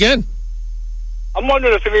back again. I'm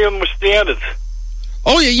wondering if any of them were standards.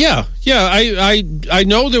 Oh yeah. I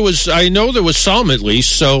know there was some at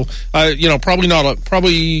least. So probably not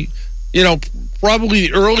probably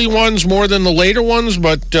the early ones more than the later ones,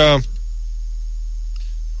 but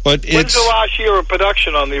when's the last year of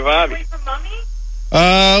production on the Avanti?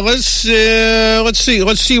 Let's see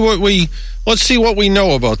what we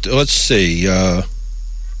know about. Let's see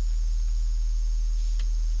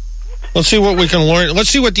what we can learn. Let's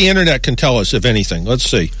see what the internet can tell us, if anything. Let's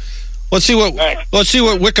see what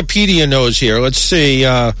Wikipedia knows here. Let's see.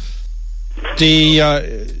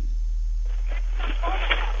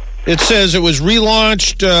 It says it was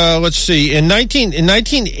relaunched. Let's see, in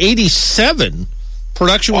 1987.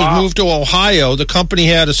 Production was moved to Ohio. The company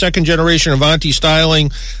had a second-generation Avanti styling,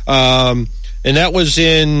 and that was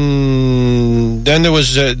in. Then there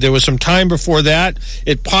was some time before that.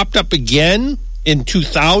 It popped up again in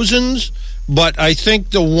 2000s, but I think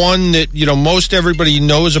the one that most everybody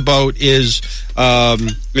knows about is.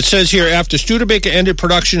 It says here, after Studebaker ended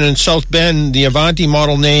production in South Bend, the Avanti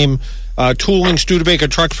model name. Tooling, Studebaker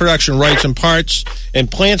truck production rights and parts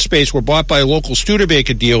and plant space were bought by local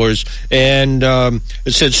Studebaker dealers, and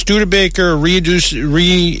it said Studebaker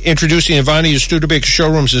reintroducing Avanti to Studebaker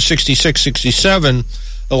showrooms in 66, 67,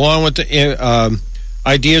 along with the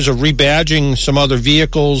ideas of rebadging some other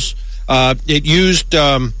vehicles. It used...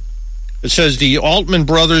 It says the Altman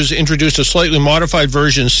brothers introduced a slightly modified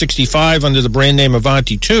version 65 under the brand name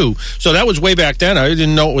Avanti 2. So that was way back then. I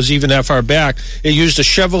didn't know it was even that far back. It used a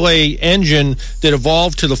Chevrolet engine that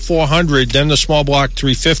evolved to the 400, then the small block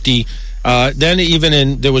 350.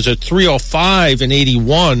 Then there was a 305 in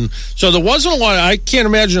 81. So there wasn't a lot. I can't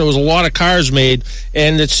imagine there was a lot of cars made.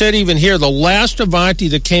 And it said even here, the last Avanti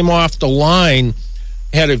that came off the line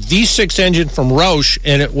had a V6 engine from Roush,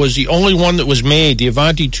 and it was the only one that was made. The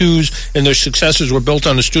Avanti 2s and their successors were built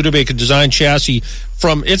on the Studebaker design chassis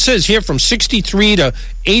it says here, from 63 to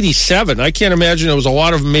 87. I can't imagine there was a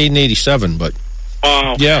lot of them made in 87, but...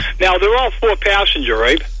 Wow. Yeah. Now, they're all four-passenger,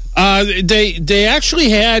 right? They actually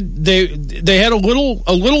had... They had a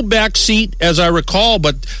little back seat, as I recall,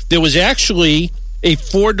 but there was actually a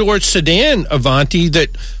four-door sedan Avanti that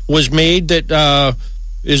was made that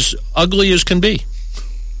is ugly as can be.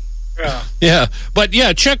 Yeah, but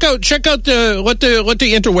check out let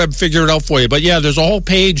the interweb figure it out for you. But yeah, there's a whole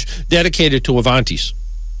page dedicated to Avantis.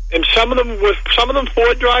 And some of them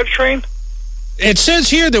Ford drivetrain. It says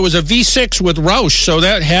here there was a V6 with Roush, so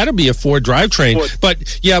that had to be a Ford drivetrain.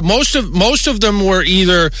 But yeah, most of them were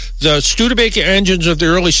either the Studebaker engines of the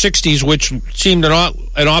early '60s, which seemed an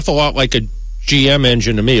awful lot like a GM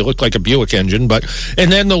engine to me. It looked like a Buick engine,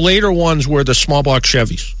 and then the later ones were the small block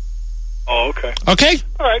Chevys. Oh, okay. Okay.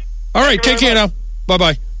 All right, take care now.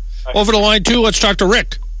 Bye-bye. Over to line 2, let's talk to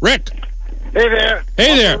Rick. Rick. Hey there.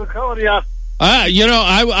 Hey there.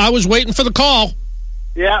 I was waiting for the call.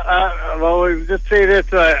 Yeah, well, just say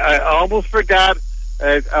this. I almost forgot.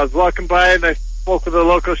 I was walking by and I spoke with the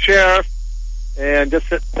local sheriff and just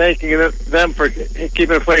thanking them for keeping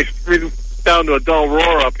the place down to a dull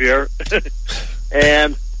roar up here.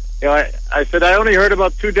 And, I said I only heard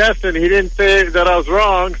about 2 deaths, and he didn't say that I was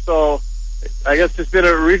wrong, so... I guess it's been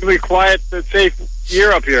a reasonably quiet and safe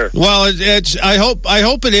year up here. Well, I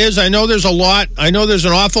hope it is. I know there's a lot. I know there's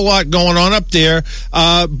an awful lot going on up there.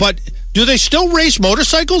 But do they still race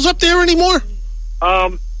motorcycles up there anymore?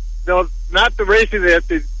 No, not the racing. They have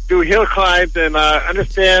to do hill climbs, and I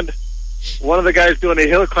understand one of the guys doing a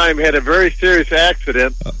hill climb had a very serious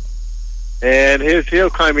accident, and his hill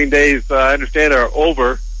climbing days, I understand, are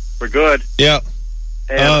over for good. Yeah.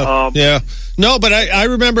 And, yeah. No, but I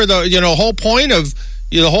remember the whole point of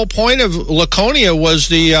Laconia was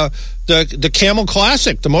the Camel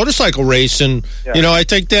Classic, the motorcycle race, and I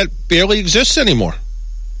think that barely exists anymore.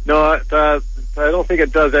 No, I don't think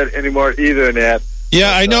it does that anymore either, Nat.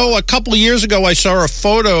 Yeah, I know a couple of years ago I saw a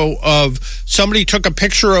photo of somebody took a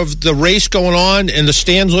picture of the race going on and the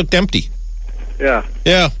stands looked empty. Yeah.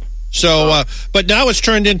 Yeah. So, but now it's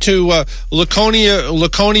turned into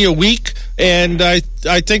Laconia Week, and I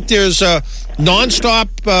think there's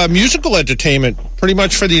nonstop musical entertainment pretty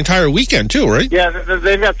much for the entire weekend too, right? Yeah,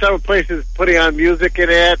 they've got several places putting on music in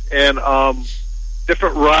it and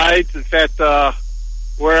different rides. In fact,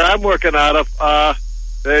 where I'm working out of,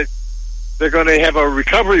 they're going to have a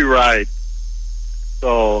recovery ride.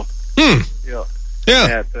 So, yeah.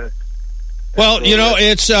 Well,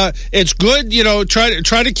 it's good.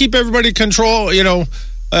 Try to keep everybody in control. In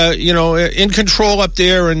control up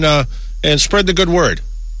there, and spread the good word.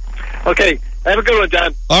 Okay, have a good one,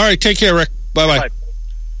 John. All right, take care, Rick. Bye.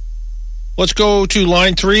 Let's go to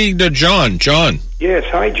line 3 to John. John. Yes,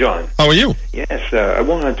 hi, John. How are you? Yes, I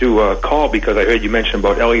wanted to call because I heard you mention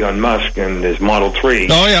about Elon Musk and his Model 3.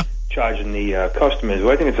 Oh, yeah. Charging the customers.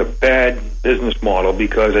 Well, I think it's a bad business model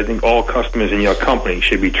because I think all customers in your company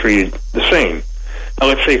should be treated the same. Now,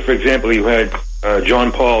 let's say, for example, you had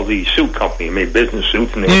John Paul, the suit company, made business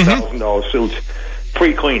suits, and they were $1,000 suits,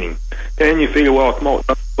 free cleaning. Then you figure, well, come out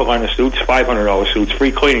with a line of suits, $500 suits,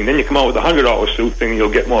 free cleaning. Then you come out with a $100 suit thing,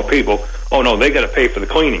 you'll get more people. Oh no, they got to pay for the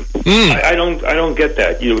cleaning. I don't get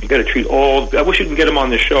that. You got to treat all. I wish you can get them on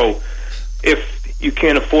the show. If you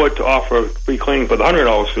can't afford to offer free cleaning for the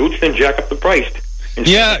 $100 suits, then jack up the price.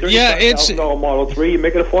 Instead of it's $35,000 Model 3. You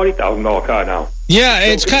make it a $40,000 car now.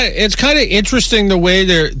 Yeah, so it's kind of interesting the way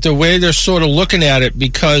they're sort of looking at it,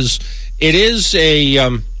 because it is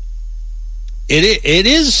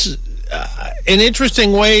an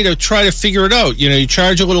interesting way to try to figure it out. You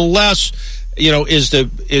charge a little less. Is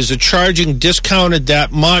the charging discounted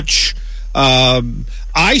that much?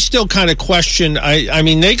 I still kind of question. I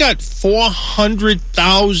mean, they got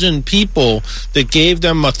 400,000 people that gave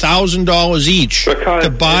them $1,000 each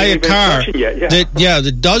to buy a car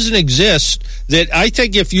that doesn't exist. That I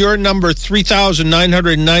think if you're number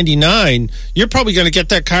 3,999, you're probably going to get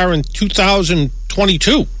that car in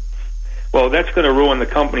 2022. Well, that's going to ruin the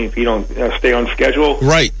company if you don't stay on schedule.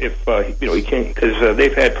 Right. If you can't, because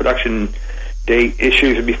they've had production date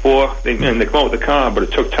issues before, and they come out with the car, but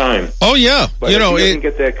it took time. Oh yeah, but if he doesn't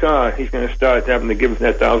get that car, he's going to start having to give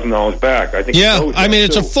that $1,000 back. I think. Yeah, I mean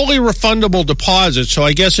it's a fully refundable deposit. So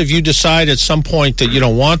I guess if you decide at some point that you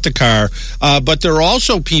don't want the car, but there are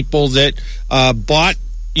also people that got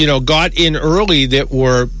in early that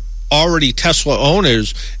were already Tesla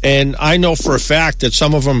owners, and I know for a fact that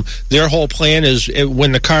some of them, their whole plan is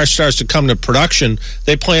when the car starts to come to production,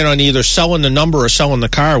 they plan on either selling the number or selling the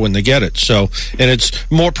car when they get it. So, and it's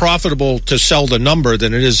more profitable to sell the number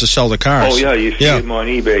than it is to sell the car. Oh yeah, you see them on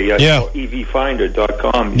eBay.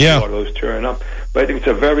 EVfinder.com. You see all those turn up. But I think it's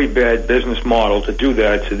a very bad business model to do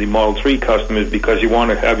that to the Model 3 customers, because you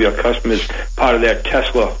want to have your customers part of that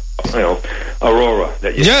Tesla, Aurora.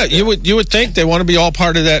 You would think they want to be all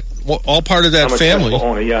part of that. All part of that I'm a family. Tesla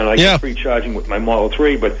owner, and I get free charging with my Model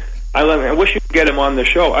 3, but I wish you could get him on the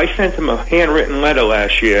show. I sent him a handwritten letter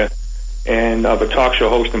last year, and of a talk show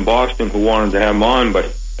host in Boston who wanted to have him on,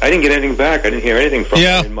 but I didn't get anything back. I didn't hear anything from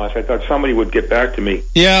him much. I thought somebody would get back to me.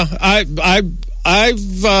 Yeah, I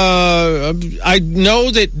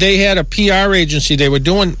know that they had a PR agency.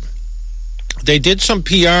 They did some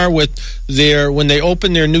PR with when they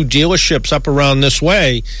opened their new dealerships up around this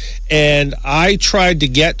way, and I tried to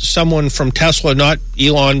get someone from Tesla, not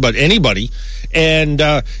Elon, but anybody, and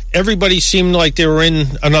everybody seemed like they were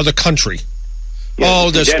in another country. The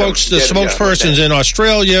spokesperson's in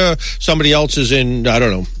Australia, somebody else is in, I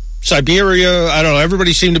don't know, Siberia. I don't know.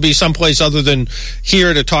 Everybody seemed to be someplace other than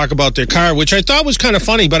here to talk about their car, which I thought was kind of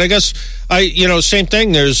funny, but I guess same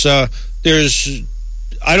thing. There's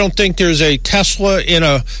I don't think there's a Tesla in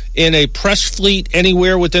a press fleet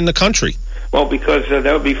anywhere within the country. Well, because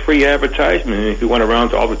that would be free advertisement. And if he went around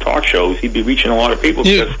to all the talk shows, he'd be reaching a lot of people,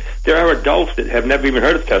 because there are adults that have never even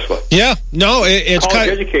heard of Tesla. Yeah, no, it's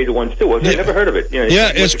college-educated ones too. They've never heard of it. Never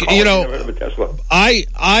heard of a Tesla. I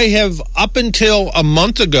have, up until a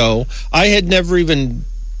month ago, I had never even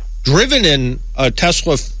driven in a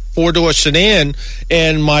Tesla four-door sedan,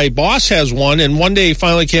 and my boss has one, and one day he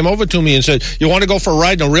finally came over to me and said, "You want to go for a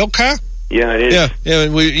ride in a real car?" Yeah, it is. Yeah,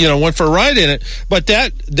 we went for a ride in it, but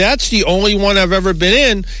that's the only one I've ever been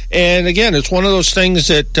in, and again, it's one of those things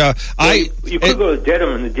that you could go to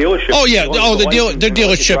Dedham in the dealership. Oh yeah, the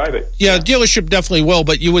dealership. Yeah, the dealership definitely will,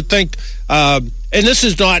 but you would think. And this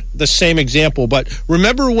is not the same example, but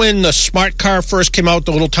remember when the smart car first came out,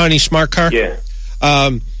 the little tiny smart car? Yeah.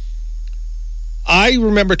 I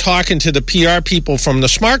remember talking to the PR people from the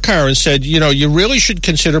smart car and said, you really should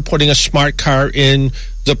consider putting a smart car in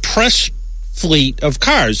the press fleet of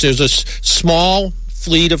cars. There's a small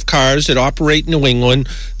fleet of cars that operate in New England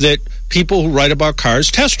that people who write about cars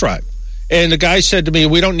test drive. And the guy said to me,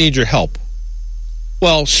 we don't need your help.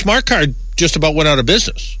 Well, Smart Car just about went out of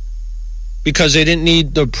business because they didn't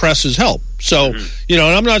need the press's help. So, and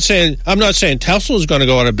I'm not saying Tesla is going to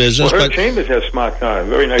go out of business. Well, but Chambers has Smart Car.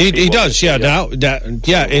 Very nice. He does, yeah. Now,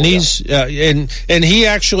 and he's and he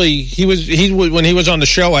actually when he was on the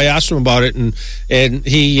show, I asked him about it, and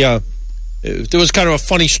he there was kind of a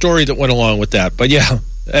funny story that went along with that. But yeah.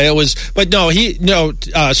 It was, but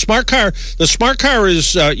Smart Car. The Smart Car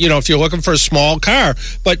is, if you're looking for a small car.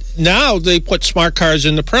 But now they put Smart Cars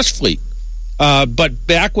in the press fleet. But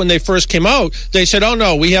back when they first came out, they said, "Oh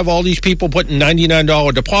no, we have all these people putting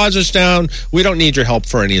 $99 deposits down. We don't need your help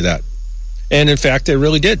for any of that." And in fact, they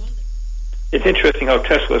really did. It's interesting how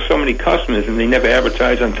Tesla has so many customers and they never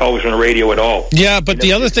advertise on television or radio at all. Yeah, but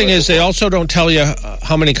the other thing is they also don't tell you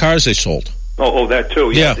how many cars they sold. Oh, that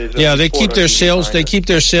too. Yeah. They keep their sales. They keep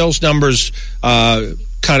their sales numbers kind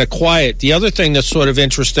of quiet. The other thing that's sort of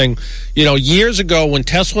interesting, years ago when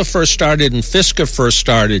Tesla first started and Fisker first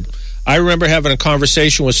started, I remember having a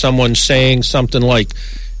conversation with someone saying something like,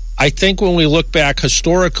 "I think when we look back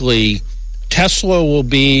historically, Tesla will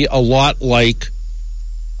be a lot like,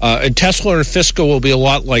 and Tesla and Fisker will be a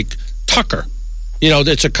lot like Tucker.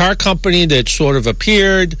 It's a car company that sort of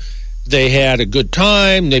appeared." They had a good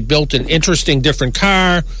time. They built an interesting, different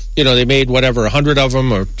car. They made 100 of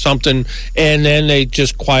them or something, and then they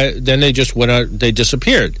just went out. They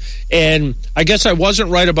disappeared. And I guess I wasn't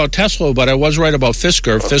right about Tesla, but I was right about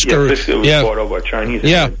Fisker. Fisker was bought over by Chinese.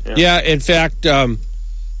 Yeah. In fact,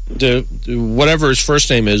 whatever his first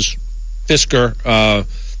name is, Fisker,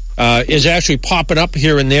 is actually popping up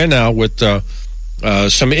here and there now with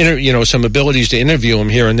some abilities to interview him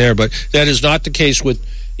here and there. But that is not the case with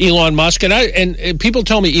Elon Musk, and people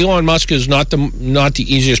tell me Elon Musk is not the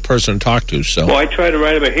easiest person to talk to. So, well, I tried to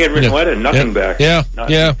write him a handwritten letter, nothing back. Yeah.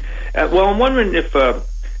 Well, I'm wondering if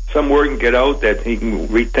some word can get out that he can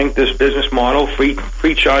rethink this business model,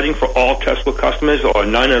 free charging for all Tesla customers, or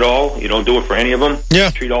none at all. You don't do it for any of them. Yeah,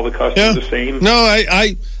 treat all the customers the same. No,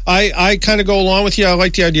 I kind of go along with you. I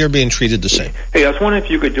like the idea of being treated the same. Hey, I was wondering if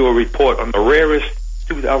you could do a report on the rarest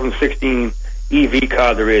 2016 EV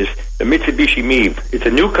car there is, the Mitsubishi Miv. It's a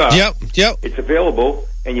new car. Yep. It's available,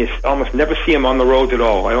 and you almost never see them on the roads at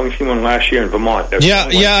all. I only seen one last year in Vermont.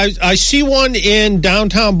 I see one in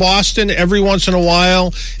downtown Boston every once in a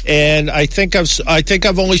while, and I think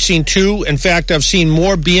I've only seen two. In fact, I've seen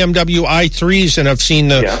more BMW i3s than I've seen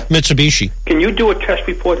the Mitsubishi. Can you do a test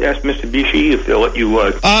report? Ask Mitsubishi if they'll let you.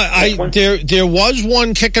 There was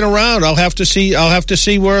one kicking around. I'll have to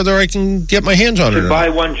see whether I can get my hands on it. You should buy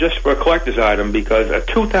one just for a collector's item because a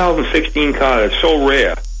 2016 car is so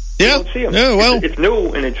rare. You don't see them. Yeah, well, it's new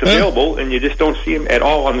and it's available, and you just don't see them at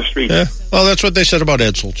all on the street. Yeah. Well, that's what they said about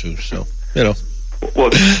Edsel too. So Well,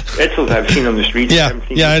 Edsels I've seen on the streets. Yeah,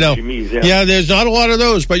 I know. Yeah, there's not a lot of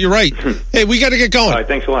those, but you're right. Hey, we got to get going. All right,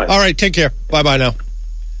 thanks a lot. All right, take care. Bye now.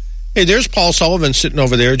 Hey, there's Paul Sullivan sitting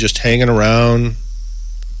over there, just hanging around.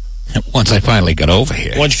 Once I finally got over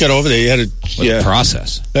here. Once you got over there, you had to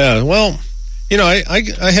process. Yeah. Well,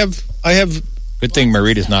 I have. Good thing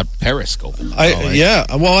Marita's not periscoping.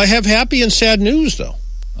 Well, I have happy and sad news, though.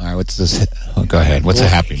 All right, what's this? Oh, go ahead. What's the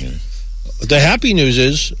happy news? The happy news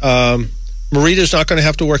is Marita's not going to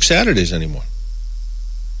have to work Saturdays anymore.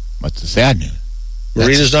 What's the sad news?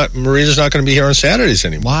 Marita's not going to be here on Saturdays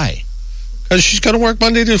anymore. Why? Because she's going to work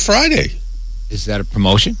Monday to Friday. Is that a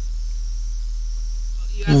promotion?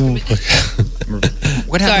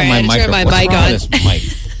 What happened to my mic? My mic on.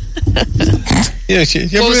 You ever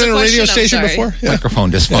been in a radio station before? Yeah.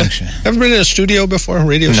 Microphone dysfunction. Ever been in a studio before? A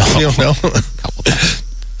radio studio? No. A couple times.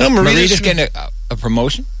 No, Marita's getting a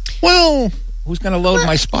promotion? Well, who's going to load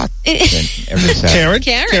my spot? Karen.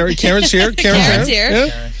 Karen's here. Karen's here.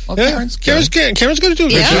 Yeah. Well, Karen's going to do a good job.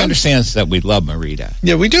 She understands that we love Marita.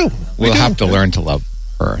 Yeah, we do. We'll have to learn to love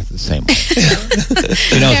her the same way.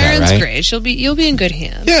 She knows Karen's that, right? great. You'll be in good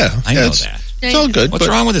hands. Yeah, I know that. It's all good. What's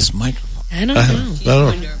wrong with this microphone? I don't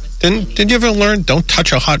know. Didn't you ever learn don't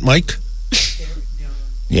touch a hot mic?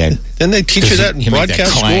 Yeah. Didn't they teach you that in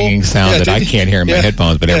broadcast school? Clanging sound that I can't hear in my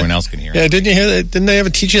headphones, but everyone else can hear. Yeah, didn't you hear that? Didn't they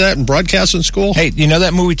ever teach you that in broadcasting school? Hey, you know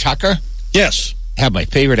that movie Tucker? Yes. Had my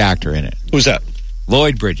favorite actor in it. Who's that?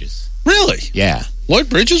 Lloyd Bridges. Really? Yeah. Lloyd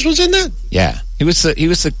Bridges was in that? Yeah. He was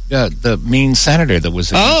the mean senator that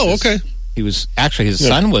was. Oh, okay. He was actually his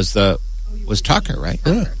son was the was Tucker, right?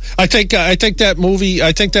 Yeah. I think that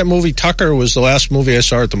movie Tucker was the last movie I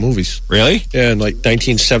saw at the movies. Really? Yeah, in like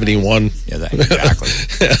 1971. Yeah, exactly.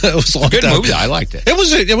 It was a long good time. movie. I liked it. It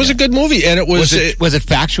was a good movie, and it was it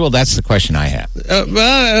factual? That's the question I have.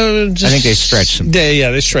 I think they stretched some.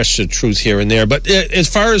 They stretched the truth here and there. But as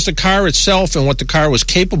far as the car itself and what the car was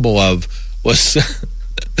capable of was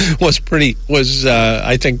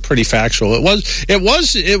I think pretty factual.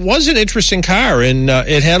 It was an interesting car, and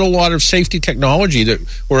it had a lot of safety technology that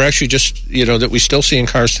we're actually just that we still see in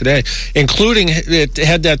cars today, including it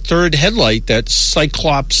had that third headlight, that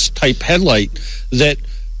Cyclops type headlight that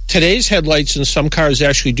today's headlights in some cars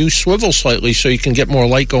actually do swivel slightly so you can get more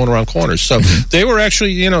light going around corners. So they were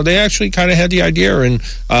actually, they actually kind of had the idea. And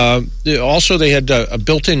also they had a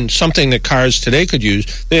built-in, something that cars today could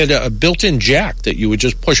use. They had a built-in jack that you would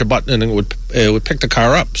just push a button and it would pick the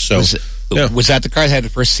car up. So was that the car that had the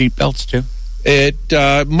first seat belts too? It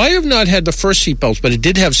might have not had the first seat belts, but it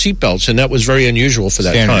did have seat belts, and that was very unusual for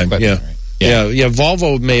that time. Right? Yeah.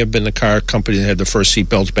 Volvo may have been the car company that had the first seat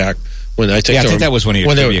belts back. I think that was one of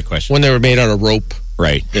your trivia questions. When they were made out of rope.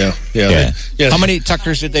 Right. Yeah. How many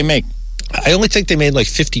Tuckers did they make? I only think they made like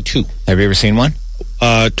 52. Have you ever seen one?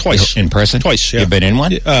 Twice. In person? Twice, yeah. You've been in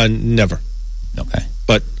one? Never. Okay.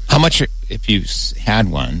 But how much, if you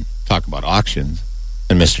had one, talk about auctions,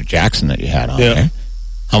 and Mr. Jackson that you had on there,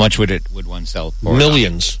 how much would one sell for?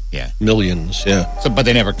 Millions. Yeah. Millions, yeah. So, but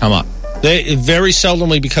they never come up. They very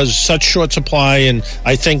seldomly, because such short supply, and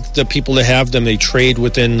I think the people that have them, they trade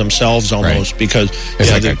within themselves almost, because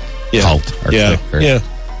it's like a cult.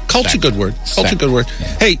 Cult's a good word. Cult's a good word.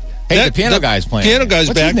 Yeah. Hey, the piano guy's playing. Piano guy's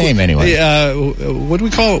What's back. What's his name anyway? What do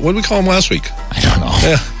we call him last week? I don't know.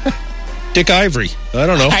 Yeah. Dick Ivory. I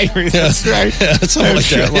don't know. Ivory, that's right. Yeah, something like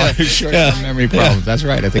that. Short-term memory problems. That's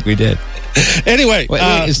right. I think we did. Anyway,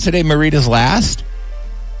 wait, is today Marita's last?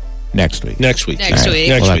 Next week. Next week.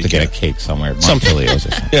 We'll have to get a cake somewhere. Montpellier or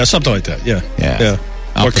something. Yeah, something like that. Yeah.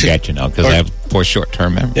 I'll forget, because I have poor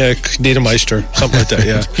short-term memory. Yeah, Niedermeister, something like that,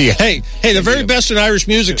 yeah. Hey, the very best in Irish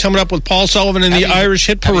music coming up with Paul Sullivan and the Irish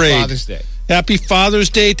Hit Parade. Happy Father's Day. Happy Father's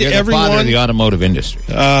Day to You're everyone. The father of the automotive industry.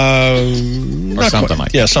 Or something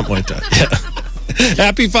like that. Yeah, something like that. Yeah.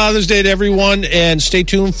 Happy Father's Day to everyone, and stay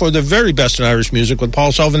tuned for the very best in Irish music with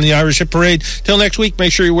Paul Sullivan and the Irish Hit Parade. Till next week,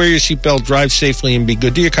 make sure you wear your seatbelt, drive safely, and be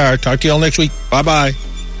good to your car. Talk to you all next week. Bye-bye.